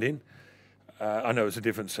reminding, I know it's a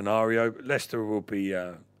different scenario, but Leicester will be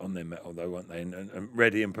on their mettle, though, won't they, and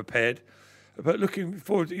ready and prepared. But looking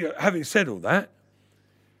forward, having said all that,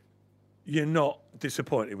 you're not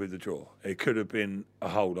disappointed with the draw. It could have been a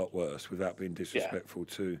whole lot worse, without being disrespectful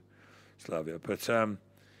to Slavia. But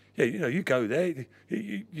you go there,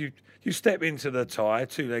 you step into the tie,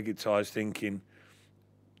 two-legged ties, thinking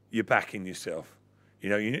you're backing yourself.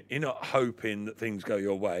 You're not hoping that things go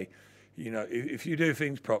your way. If you do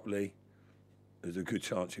things properly, there's a good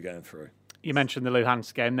chance you're going through. You mentioned the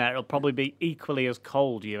Luhansk game there. It'll probably be equally as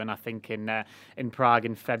cold, and I think in Prague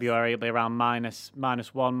in February it'll be around -1,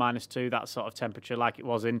 -2, that sort of temperature like it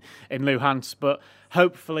was in Luhansk. But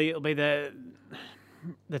hopefully it'll be the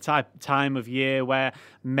time of year where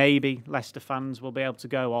maybe Leicester fans will be able to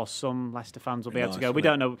go, or some Leicester fans will be able to go. We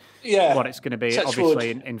don't know what it's going to be, obviously,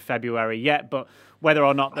 in February yet, but whether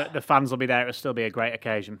or not the fans will be there, it'll still be a great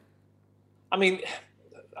occasion. I mean,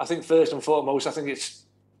 I think first and foremost, I think it's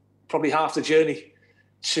probably half the journey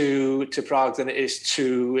to Prague than it is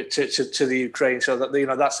to the Ukraine. So that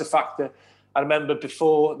that's a factor. I remember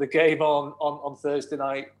before the game on Thursday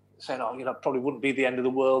night saying, probably wouldn't be the end of the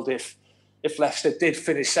world if Leicester did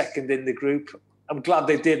finish second in the group. I'm glad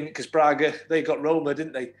they didn't, because Braga, they got Roma,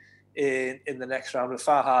 didn't they, in the next round, a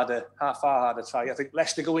far harder tie. I think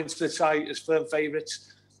Leicester go into the tie as firm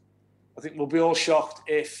favourites. I think we'll be all shocked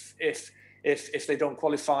if they don't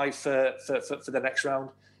qualify for the next round.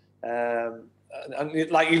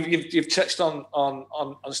 And like you've touched on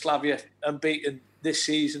Slavia unbeaten this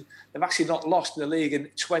season. They've actually not lost in the league in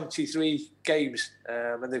 23 games,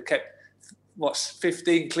 and they've kept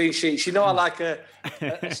 15 clean sheets. I like a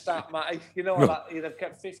stat, Matty. They've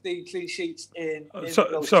kept 15 clean sheets in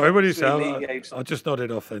sorry, what do you say? I just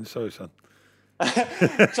nodded off then. Sorry, son.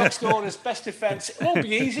 Top scorers, best defence. It won't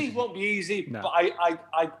be easy. No. But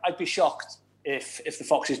I'd be shocked if the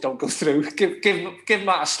Foxes don't go through. Give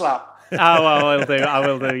Matt a slap. I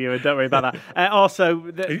will do, you. Don't worry about that. Also,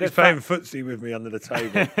 he's playing footsie with me under the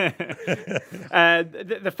table.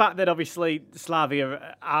 The fact that obviously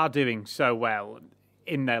Slavia are doing so well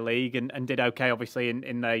in their league and did okay, obviously,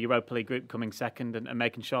 in their Europa League group, coming second and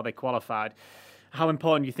making sure they qualified. How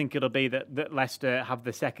important do you think it'll be that Leicester have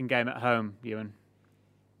the second game at home, Ewan?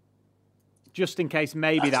 Just in case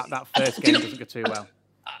maybe that first game doesn't go too well.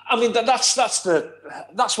 I mean, that's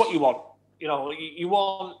what you want. You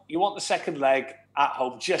want the second leg at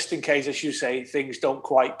home, just in case, as you say, things don't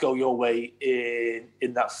quite go your way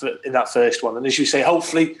in that first one. And as you say,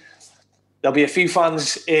 hopefully there'll be a few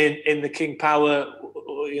fans in the King Power.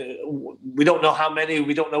 We don't know how many.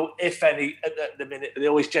 We don't know if any at the minute. They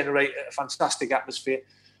always generate a fantastic atmosphere.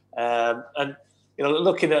 And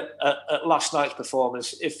looking at last night's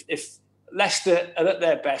performance, if Leicester are at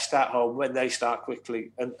their best at home when they start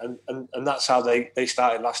quickly, and that's how they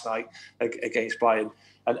started last night against Bayern.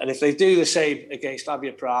 And if they do the same against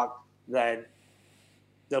Slavia Prague, then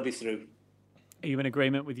they'll be through. Are you in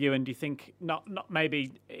agreement with you? And do you think not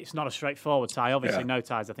maybe it's not a straightforward tie? Obviously, no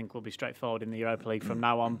ties I think will be straightforward in the Europa League from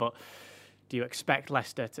now on. But do you expect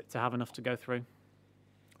Leicester to have enough to go through?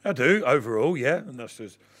 I do overall, yeah, and that's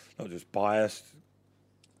just not just biased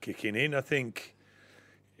kicking in. I think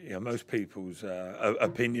most people's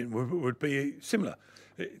opinion would be similar.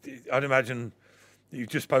 I'd imagine you've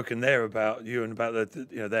just spoken there about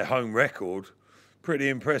their home record, pretty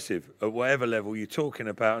impressive at whatever level you're talking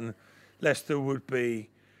about, and Leicester would be,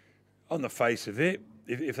 on the face of it,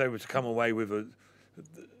 if they were to come away with a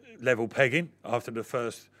level pegging after the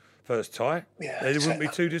first tie, they wouldn't be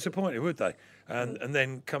too disappointed, would they? And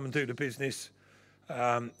then come and do the business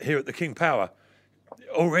here at the King Power.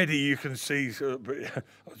 Already you can see,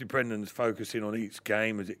 obviously Brendan's focusing on each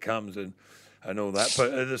game as it comes and all that,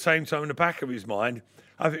 but at the same time, in the back of his mind,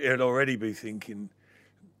 I think he'll already be thinking,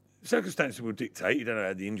 circumstances will dictate, you don't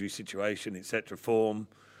know the injury situation, etc., form,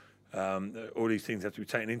 all these things have to be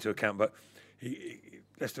taken into account, but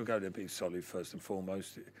let's still go there being solid first and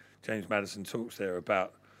foremost. James Maddison talks there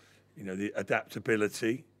about the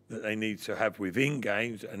adaptability that they need to have within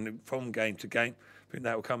games and from game to game. I think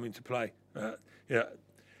that will come into play.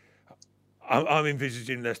 I'm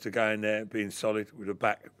envisaging Leicester going there being solid with a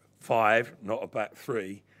back five, not a back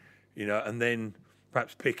three, and then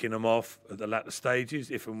perhaps picking them off at the latter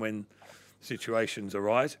stages if and when situations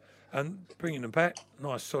arise, and bringing them back,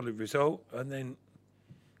 nice solid result, and then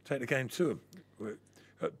take the game to them.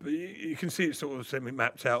 But you can see it sort of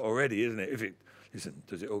semi-mapped out already, isn't it?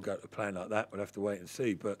 Does it all go to plan like that? We'll have to wait and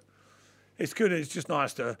see. But it's good. It's just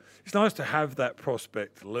nice to have that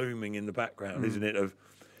prospect looming in the background, isn't it? Of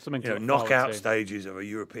something to knockout stages of a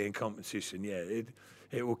European competition. Yeah,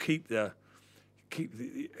 it will keep the.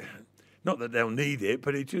 Not that they'll need it,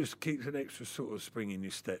 but it just keeps an extra sort of spring in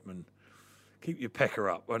your step and keep your pecker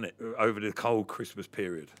up, won't it, over the cold Christmas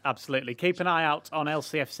period? Absolutely. Keep an eye out on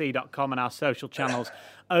lcfc.com and our social channels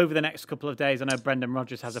over the next couple of days. I know Brendan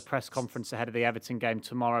Rodgers has a press conference ahead of the Everton game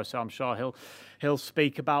tomorrow, so I'm sure he'll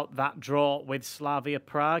speak about that draw with Slavia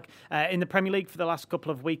Prague. In the Premier League for the last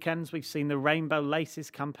couple of weekends, we've seen the Rainbow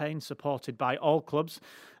Laces campaign supported by all clubs.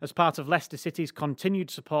 As part of Leicester City's continued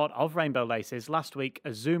support of Rainbow Laces, last week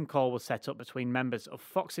a Zoom call was set up between members of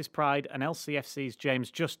Fox's Pride and LCFC's James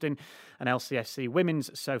Justin and LCFC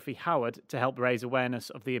Women's Sophie Howard to help raise awareness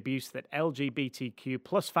of the abuse that LGBTQ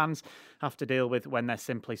plus fans have to deal with when they're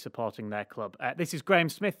simply supporting their club. This is Graham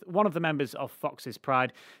Smith, one of the members of Fox's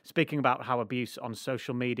Pride, speaking about how abuse on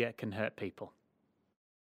social media can hurt people.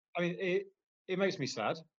 I mean, it makes me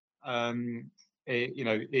sad.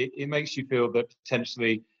 It makes you feel that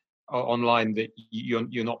potentially online that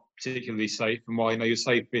you're not particularly safe, and while you're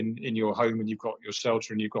safe in your home and you've got your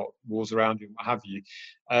shelter and you've got walls around you and what have you,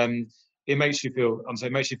 it makes you feel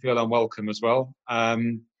unwelcome as well.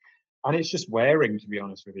 And it's just wearing, to be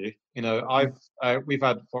honest with you. We've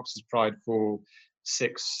had Fox's Pride for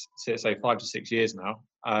 5 to 6 years now.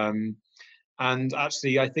 And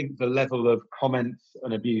actually, I think the level of comments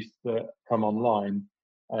and abuse that come online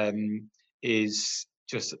is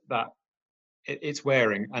just that it's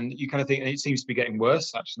wearing. And you kind of think, and it seems to be getting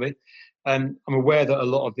worse, actually. And I'm aware that a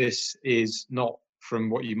lot of this is not from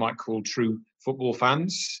what you might call true football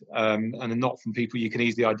fans, and not from people you can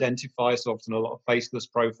easily identify. So often a lot of faceless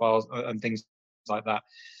profiles and things like that.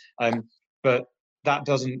 But that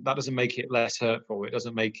doesn't make it less hurtful. It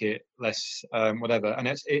doesn't make it less whatever. And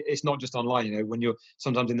it's not just online. When you're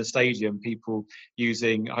sometimes in the stadium, people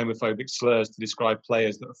using homophobic slurs to describe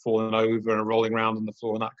players that have fallen over and are rolling around on the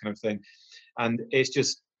floor and that kind of thing. And it's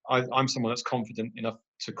just I'm someone that's confident enough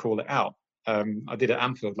to call it out. I did at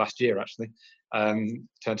Anfield last year, actually.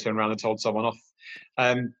 Turned around and told someone off.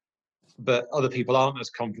 But other people aren't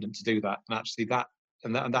as confident to do that. And actually,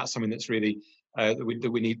 that's something that's really that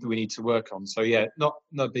we need to work on. So yeah,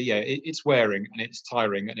 it's wearing and it's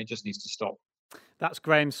tiring and it just needs to stop. That's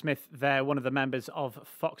Graham Smith there, one of the members of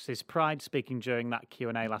Fox's Pride, speaking during that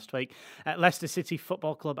Q&A last week. Leicester City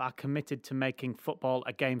Football Club are committed to making football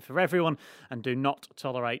a game for everyone and do not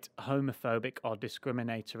tolerate homophobic or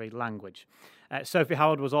discriminatory language. Sophie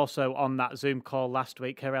Howard was also on that Zoom call last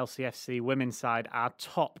week. Her LCFC women's side are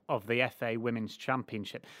top of the FA Women's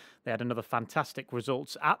Championship. They had another fantastic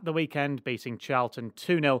results at the weekend, beating Charlton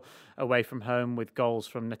 2-0 away from home with goals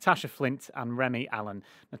from Natasha Flint and Remy Allen.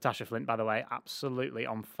 Natasha Flint, by the way, absolutely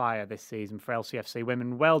on fire this season for LCFC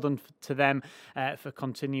women. Well done to them for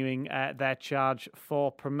continuing their charge for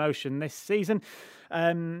promotion this season.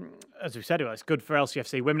 As we said, it's good for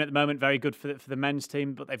LCFC women at the moment, very good for the men's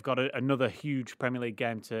team, but they've got another huge Premier League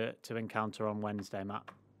game to encounter on Wednesday, Matt.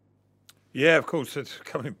 Yeah, of course, it's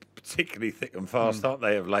coming particularly thick and fast, aren't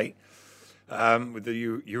they, of late, with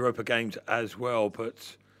the Europa games as well.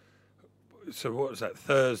 But so what was that?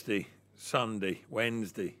 Thursday, Sunday,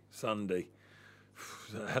 Wednesday, Sunday.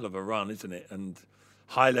 It's a hell of a run, isn't it? And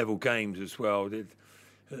high-level games as well.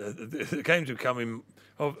 The games are coming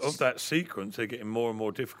of that sequence. They're getting more and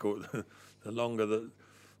more difficult the longer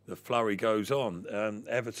the flurry goes on.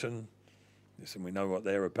 Everton, listen, we know what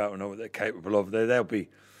they're about. We know what they're capable of. They'll be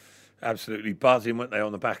absolutely buzzing, weren't they,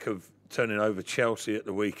 on the back of turning over Chelsea at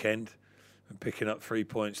the weekend and picking up 3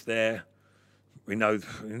 points there. We know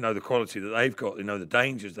the quality that they've got. We know the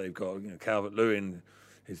dangers they've got. Calvert-Lewin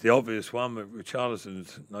is the obvious one, but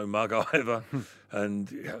Richarlison's no mug either. And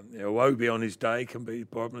Iwobi on his day can be a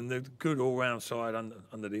problem. They're a good all-round side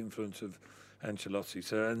under the influence of Ancelotti.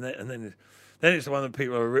 So and then it's the one that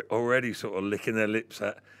people are already sort of licking their lips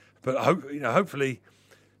at. But hopefully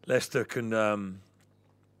Leicester can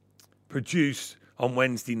produce on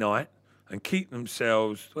Wednesday night and keep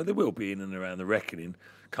themselves, well, they will be in and around the reckoning,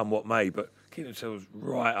 come what may, but keep themselves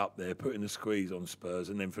right up there, putting the squeeze on Spurs,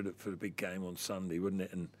 and then for the big game on Sunday, wouldn't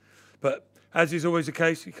it? But as is always the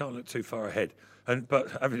case, you can't look too far ahead. I'm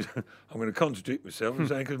going to contradict myself and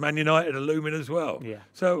saying because Man United are looming as well. Yeah.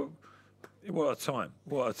 So what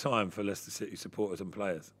a time for Leicester City supporters and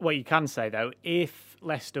players. What you can say though, if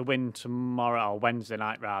Leicester win tomorrow or Wednesday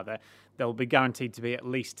night rather, they'll be guaranteed to be at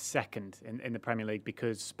least second in the Premier League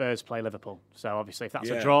because Spurs play Liverpool. So obviously if that's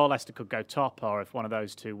a draw, Leicester could go top, or if one of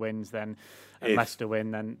those two wins, then Leicester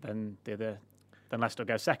win, then the other then Leicester will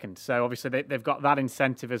go second. So obviously they've got that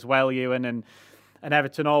incentive as well, Ewan, and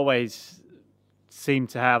Everton always seem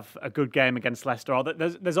to have a good game against Leicester. Or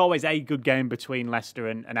there's always a good game between Leicester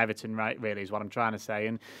and Everton, right? Really, is what I'm trying to say,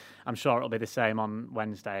 and I'm sure it'll be the same on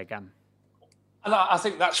Wednesday again. And I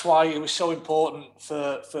think that's why it was so important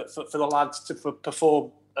for the lads to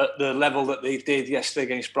perform at the level that they did yesterday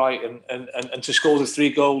against Brighton and to score the 3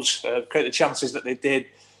 goals, create the chances that they did,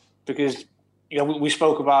 because we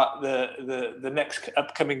spoke about the next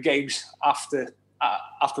upcoming games after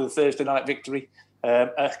the Thursday night victory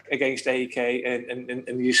against AEK,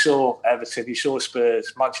 and you saw Everton, you saw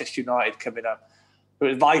Spurs, Manchester United coming up. It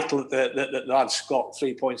was vital that the lads got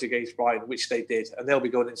 3 points against Brighton, which they did, and they'll be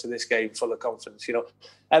going into this game full of confidence.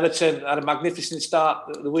 Everton had a magnificent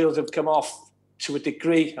start. The wheels have come off to a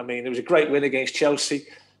degree. I mean, it was a great win against Chelsea.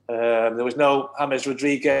 There was no James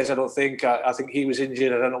Rodriguez, I don't think. I think he was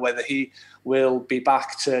injured. I don't know whether he will be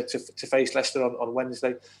back to face Leicester on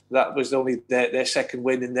Wednesday. That was only their second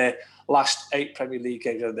win in their last 8 Premier League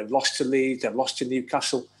games. They've lost to Leeds, they've lost to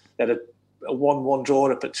Newcastle, they had a 1-1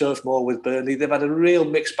 draw up at Turf Moor with Burnley. They've had a real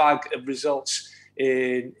mixed bag of results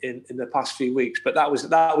in the past few weeks, but that was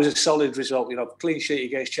a solid result. Clean sheet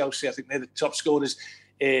against Chelsea. I think they're the top scorers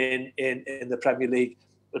in the Premier League.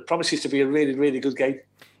 It promises to be a really, really good game.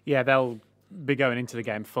 Yeah, they'll be going into the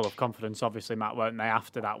game full of confidence, obviously, Matt, won't they,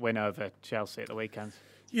 after that win over Chelsea at the weekend?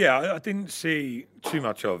 Yeah, I didn't see too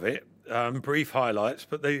much of it. Brief highlights,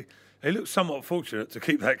 but they looked somewhat fortunate to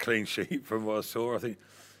keep that clean sheet from what I saw. I think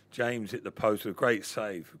James hit the post with a great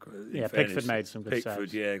save. Yeah, Pickford made some good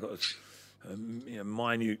saves. Yeah, got a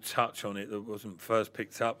minute touch on it that wasn't first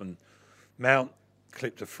picked up, and Mount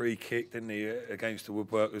clipped a free kick, didn't he, against the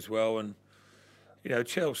woodwork as well. And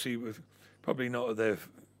Chelsea were probably not at their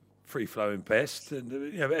free-flowing best,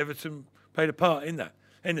 and Everton played a part in that.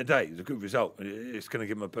 End of the day, it was a good result. It's going to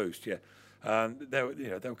give them a boost, yeah.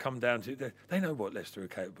 They'll come down to. They know what Leicester are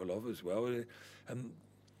capable of as well, and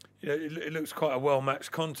it looks quite a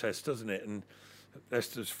well-matched contest, doesn't it? And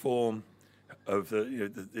Leicester's form of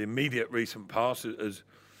the immediate recent past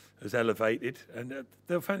has elevated, and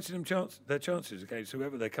they'll fancy their chances against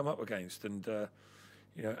whoever they come up against, and an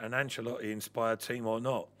Ancelotti-inspired team or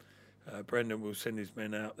not. Brendan will send his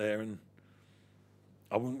men out there, and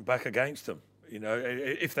I wouldn't back against them.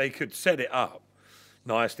 If they could set it up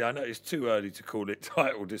nicely. I know it's too early to call it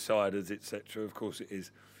title deciders, etc. Of course it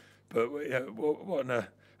is, but what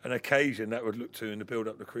an occasion that would look to in the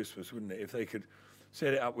build-up to Christmas, wouldn't it? If they could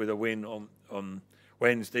set it up with a win on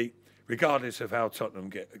Wednesday, regardless of how Tottenham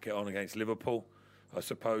get on against Liverpool. I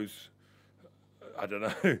suppose. I don't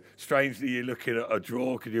know. Strangely, you're looking at a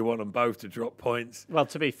draw because you want them both to drop points. Well,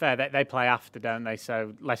 to be fair, they play after, don't they?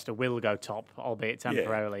 So Leicester will go top, albeit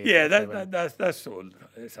temporarily. Yeah, that's sort of,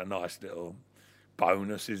 it's a nice little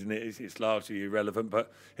bonus, isn't it? It's largely irrelevant,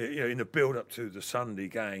 but in the build-up to the Sunday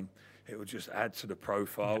game, it would just add to the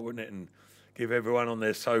profile, wouldn't it? And give everyone on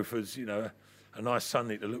their sofas, a nice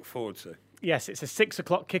Sunday to look forward to. Yes, it's a 6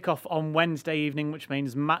 o'clock kickoff on Wednesday evening, which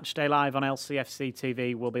means Matchday Live on LCFC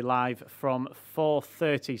TV will be live from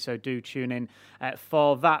 4:30, so do tune in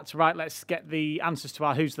for that. Right, let's get the answers to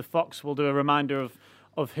our Who's the Fox. We'll do a reminder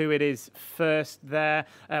of who it is first there.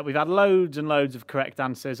 We've had loads and loads of correct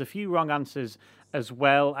answers, a few wrong answers as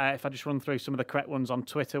well. If I just run through some of the correct ones on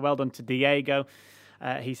Twitter, well done to Diego.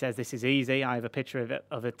 He says, this is easy. I have a picture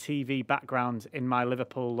of a TV background in my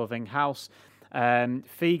Liverpool-loving house.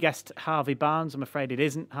 Fee guessed Harvey Barnes. I'm afraid it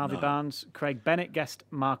isn't Harvey Barnes. Craig Bennett guessed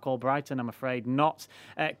Mark Albrighton. I'm afraid not.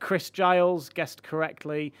 Chris Giles guessed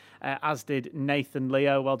correctly, as did Nathan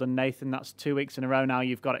Leo. Well done, Nathan. That's 2 weeks in a row now.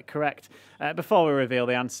 You've got it correct. Before we reveal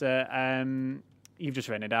the answer, you've just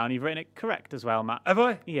written it down. You've written it correct as well, Matt. Have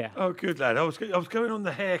I? Yeah. Oh, good lad. I was going on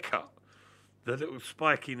the haircut, the little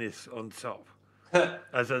spikiness on top.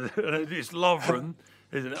 It's Lovren,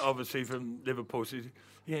 isn't it? Obviously from Liverpool. So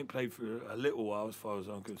he ain't played for a little while, as far as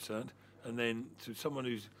I'm concerned. And then to someone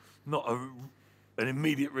who's not an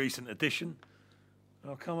immediate recent addition,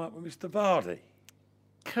 I'll come up with Mr. Vardy.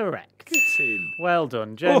 Correct. Get in. Well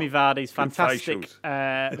done. Jamie Vardy's fantastic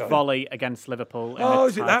volley against Liverpool.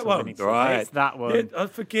 Is it that one? Right. It's that one. Yeah, I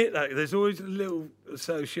forget that. There's always a little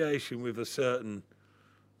association with a certain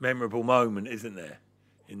memorable moment, isn't there,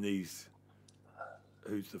 in these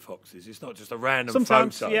Who's the Foxes? It's not just a random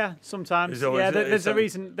Sometimes, photo. yeah, sometimes. There's always- There's a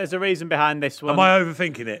reason. There's a reason behind this one. Am I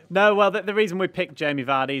overthinking it? No, well, the reason we picked Jamie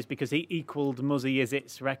Vardy is because he equalled Muzzy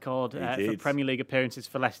Izzet's record for did. Premier League appearances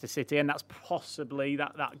for Leicester City, and that's possibly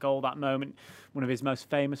that goal, that moment, one of his most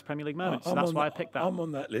famous Premier League moments. So that's why I picked that. I'm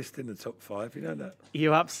on that list in the top 5. You know that.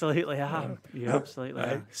 You absolutely are. You absolutely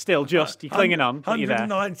are. Still, you're clinging on. But you're there.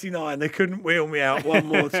 199. They couldn't wheel me out one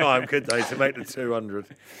more time, could they, to make the 200?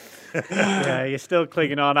 Yeah, you're still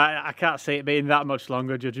clinging on. I can't see it being that much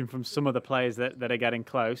longer, judging from some of the players that are getting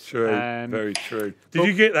close. True, very true. Did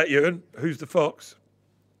you get that, Ewan? Who's the Fox?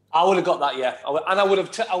 I would have got that, yeah, and I would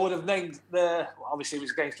have named obviously it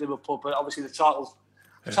was against Liverpool, but obviously the title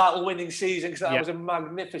winning season, because that was a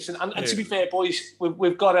magnificent. And to be fair, boys,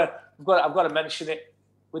 I've got to mention it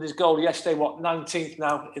with his goal yesterday. 19th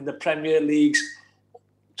now in the Premier League's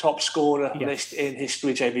top scorer list in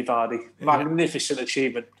history, Jamie Vardy. Magnificent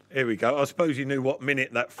achievement. Here we go. I suppose you knew what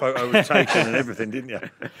minute that photo was taken and everything, didn't you?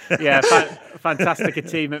 Yeah, fantastic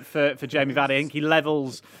achievement for Jamie Vardy. I think he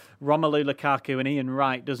levels Romelu Lukaku and Ian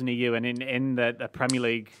Wright, doesn't he, Ewan, in the Premier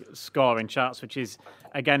League scoring charts, which is,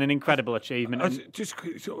 again, an incredible achievement. Just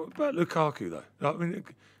about Lukaku, though. I mean,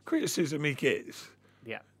 criticism he gets.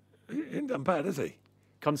 Yeah. He ain't done bad, has he?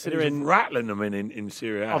 Considering he's rattling them in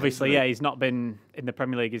Serie A. Obviously, he's not been in the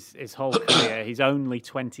Premier League his whole career. He's only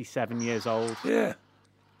 27 years old. Yeah.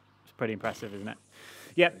 Pretty impressive, isn't it?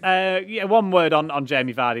 Yeah. One word on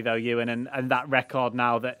Jamie Vardy though, Ewan, and that record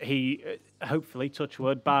now that he hopefully, touch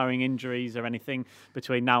wood, barring injuries or anything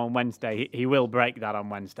between now and Wednesday, he will break that on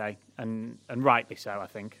Wednesday, and rightly so, I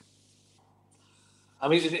think. I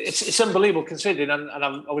mean, it's unbelievable considering, and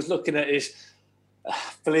I was looking at his,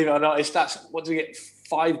 believe it or not, his stats. What did he get?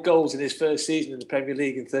 5 goals in his first season in the Premier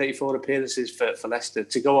League and 34 appearances for Leicester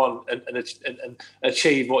to go on and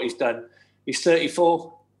achieve what he's done. He's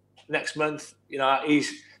 34. Next month,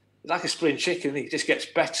 he's like a spring chicken. He just gets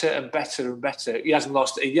better and better and better. He hasn't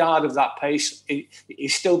lost a yard of that pace.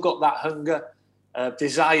 He's still got that hunger,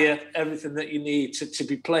 desire, everything that you need to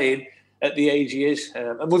be playing at the age he is.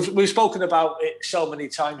 And we've spoken about it so many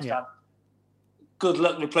times, Dan. Good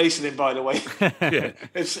luck replacing him, by the way.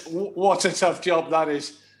 What a tough job that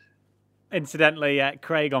is. Incidentally,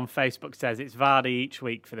 Craig on Facebook says it's Vardy each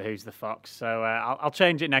week for the Who's the Fox. So I'll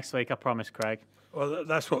change it next week, I promise, Craig. Well,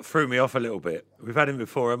 that's what threw me off a little bit. We've had him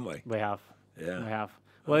before, haven't we? We have. Yeah. We have.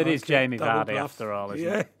 Well, it is Jamie Vardy after all, isn't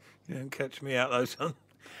it? You don't catch me out though, son.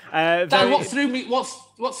 Dan, what threw me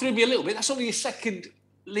a little bit, that's only his second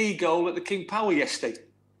league goal at the King Power yesterday.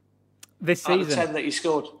 This season. Out of 10 that he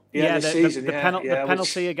scored. This season. The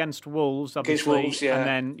penalty against Wolves, obviously. Against Wolves,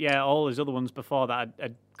 and then, all his other ones before that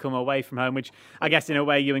had come away from home, which I guess in a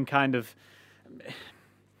way Ewan kind of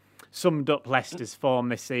summed up Leicester's form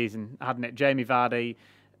this season, hadn't it? Jamie Vardy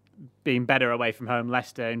being better away from home,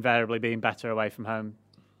 Leicester invariably being better away from home.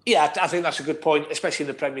 Yeah, I think that's a good point, especially in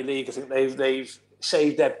the Premier League. I think they've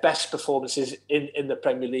saved their best performances in the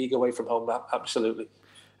Premier League away from home, absolutely.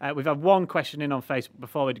 We've had one question in on Facebook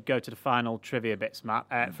before we go to the final trivia bits,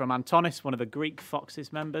 Matt, from Antonis, one of the Greek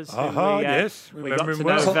Foxes members. Yes. We got to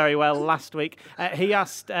know very well last week. He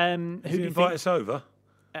asked... Does he invite us over?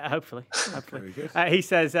 Hopefully. Very good. He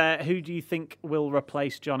says, who do you think will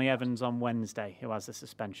replace Johnny Evans on Wednesday, who has the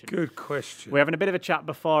suspension? Good question. We're having a bit of a chat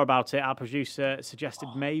before about it. Our producer suggested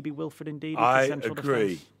maybe Wilfred Ndidi for central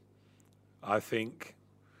agree. Defence. I think...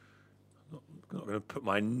 I'm not going to put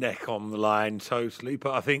my neck on the line totally,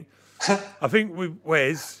 but I think with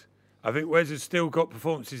Wes, Wes has still got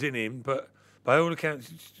performances in him, but by all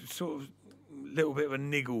accounts, it's sort of a little bit of a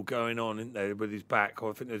niggle going on, isn't there, with his back?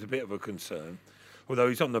 I think there's a bit of a concern. Although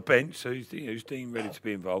he's on the bench, so he's deemed ready to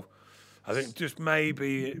be involved. I think just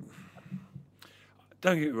maybe...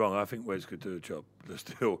 Don't get me wrong, I think Wes could do a job.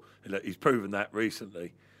 He's proven that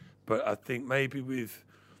recently. But I think maybe with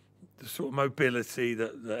the sort of mobility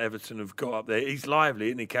that Everton have got up there, he's lively,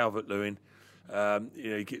 isn't he, Calvert-Lewin?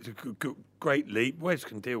 He gets a great leap. Wes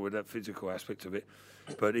can deal with that physical aspect of it.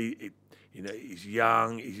 But he's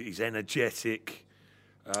young, he's energetic.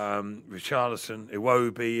 Richarlison,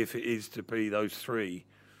 Iwobi, if it is to be those three,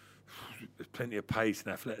 there's plenty of pace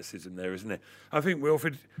and athleticism there, isn't there? I think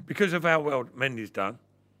Wilfred, because of how well Mendy's done,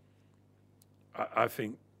 I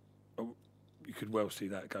think you could well see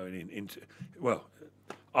that going into. Well,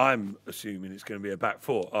 I'm assuming it's going to be a back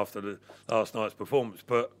four after the last night's performance,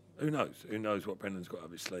 but who knows? Who knows what Brendan's got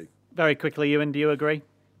up his sleeve? Very quickly, Ewan, do you agree?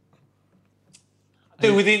 I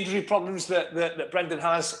do, with the injury problems that Brendan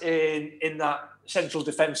has in that central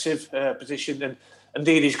defensive position, and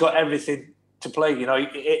indeed he's got everything to play.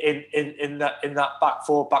 In that back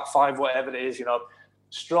four, back five, whatever it is.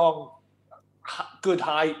 Strong, good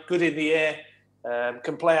height, good in the air.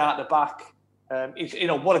 can play out the back.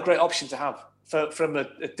 What a great option to have from a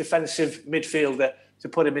defensive midfielder to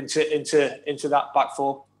put him into that back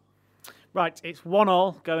four. Right, it's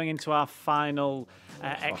 1-1 going into our final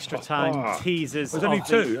extra time teasers. There's only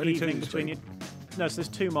two. Only two between you. No, so there's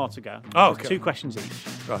 2 more to go. Oh, okay. 2 questions each.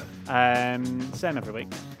 Right. Same every week.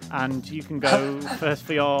 And you can go first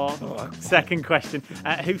for your second question.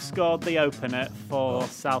 Who scored the opener for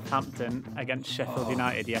Southampton against Sheffield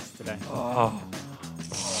United yesterday? Oh,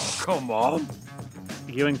 come on.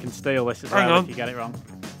 Ewan can steal this as Hang well on. if you get it wrong.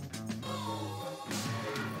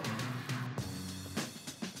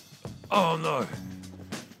 Oh, no.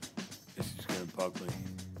 This is going to bug me.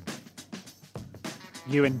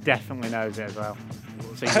 Ewan definitely knows it as well.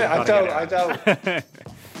 So I don't.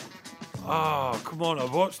 Oh, come on,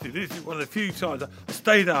 I've watched it. This is one of the few times I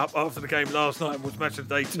stayed up after the game last night and watched Match of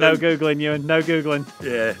the Day 2. No Googling, Ewan, no Googling.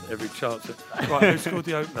 Yeah, every chance. Right, who scored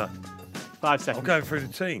the opener? 5 seconds. I'm going through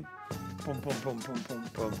the team. Boom, boom, boom, boom, boom,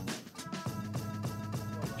 boom.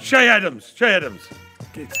 Shay Adams. Get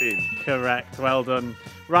in. Correct, well done.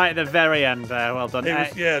 Right at the very end there, well done. It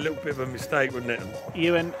was, a little bit of a mistake, wasn't it?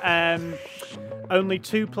 Ewan, only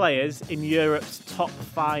 2 players in Europe's top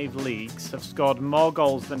 5 leagues have scored more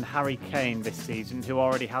goals than Harry Kane this season, who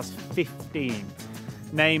already has 15.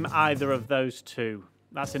 Name either of those 2.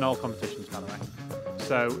 That's in all competitions, by the way.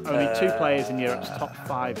 So, only 2 players in Europe's top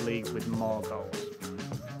 5 leagues with more goals.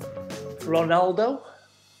 Ronaldo?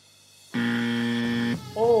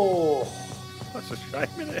 Oh. That's a shame,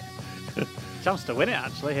 isn't it? Chance to win it,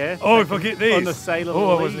 actually, here. Oh, if I get this.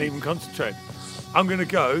 Unassailable I wasn't lead. even concentrating. I'm going to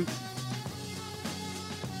go.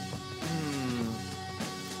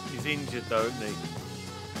 He's injured, though, isn't he?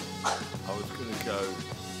 I was going to go.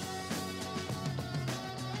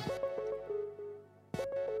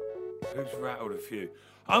 Who's rattled a few?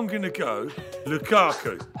 I'm going to go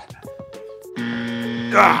Lukaku.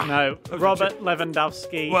 No, Robert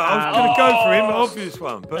Lewandowski. Well, I was going to go for him, an obvious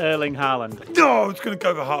one. But Erling Haaland. No, I was going to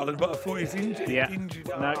go for Haaland, but I thought he's injured. Yeah. Injured.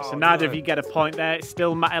 No, so neither of you get a point there. It's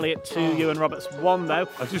still Matt Elliott 2, Ewan Roberts 1, though.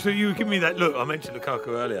 I just thought you were giving me that look. I mentioned Lukaku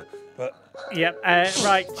earlier, but... Yep.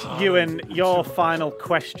 Right, Ewan, your final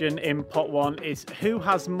question in pot 1 is who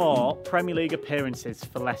has more Premier League appearances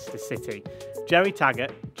for Leicester City? Jerry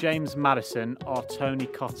Taggart, James Maddison or Tony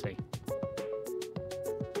Cottee?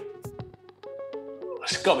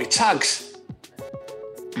 It's got to be Tags.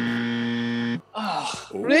 Oh,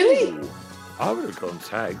 really? I would have gone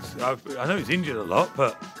Tags. I know he's injured a lot,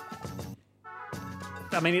 but...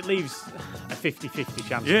 I mean, it leaves a 50-50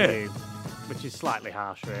 chance for you, which is slightly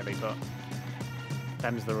harsh, really, but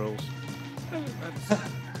them's the rules. I've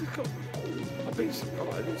been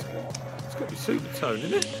surprised. It's got to be Super Tone,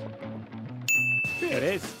 isn't it? Yeah. It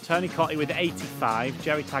is. Tony Cottee with 85,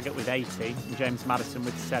 Jerry Taggart with 80, and James Maddison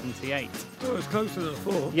with 78. Oh, it's closer than I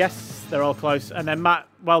thought. Yes, they're all close. And then Matt,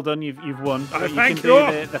 well done, you've won. Oh, you thank can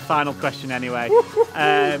you. do the final question anyway.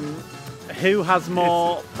 Who has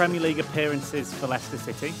more Premier League appearances for Leicester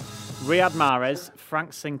City? Riyad Mahrez,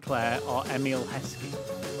 Frank Sinclair, or Emile Heskey?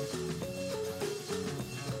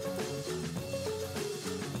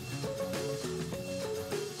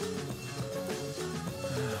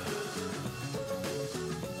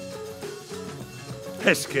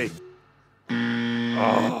 Heskey.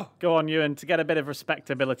 Go on, Ewan, to get a bit of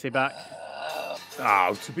respectability back.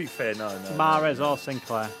 Oh, to be fair, no. Mahrez or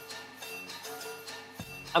Sinclair?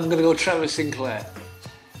 I'm going to go Trevor Sinclair.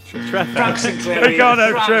 Trevor. Frank Sinclair. We can't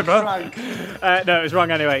have Trevor. Frank. No, it was wrong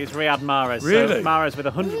anyway. It's Riyad Mahrez. Really? So Mahrez with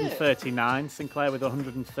 139, Sinclair with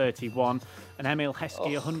 131, and Emile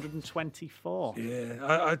Heskey 124. Yeah,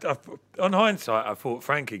 I, on hindsight, I thought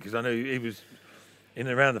Frankie because I knew he was in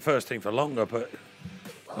and around the first team for longer, but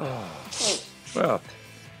well,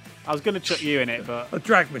 I was going to chuck you in it, but I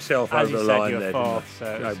dragged myself as over you the said, line you there. were fourth, so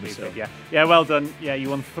Dragged it was myself. stupid. Yeah, well done. Yeah,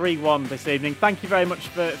 you won 3-1 this evening. Thank you very much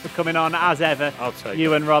for coming on, as ever. I'll take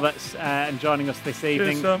Ewan Roberts and joining us this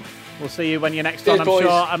evening. Cheers, We'll see you when you're next Cheers, on, I'm boys.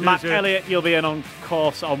 sure. And Matt Cheers. Elliott, you'll be in on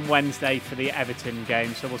course on Wednesday for the Everton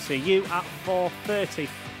game. So we'll see you at 4:30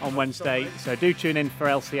 on Wednesday. So do tune in for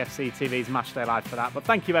LCFC TV's Matchday Live for that. But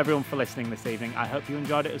thank you everyone for listening this evening. I hope you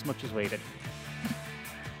enjoyed it as much as we did.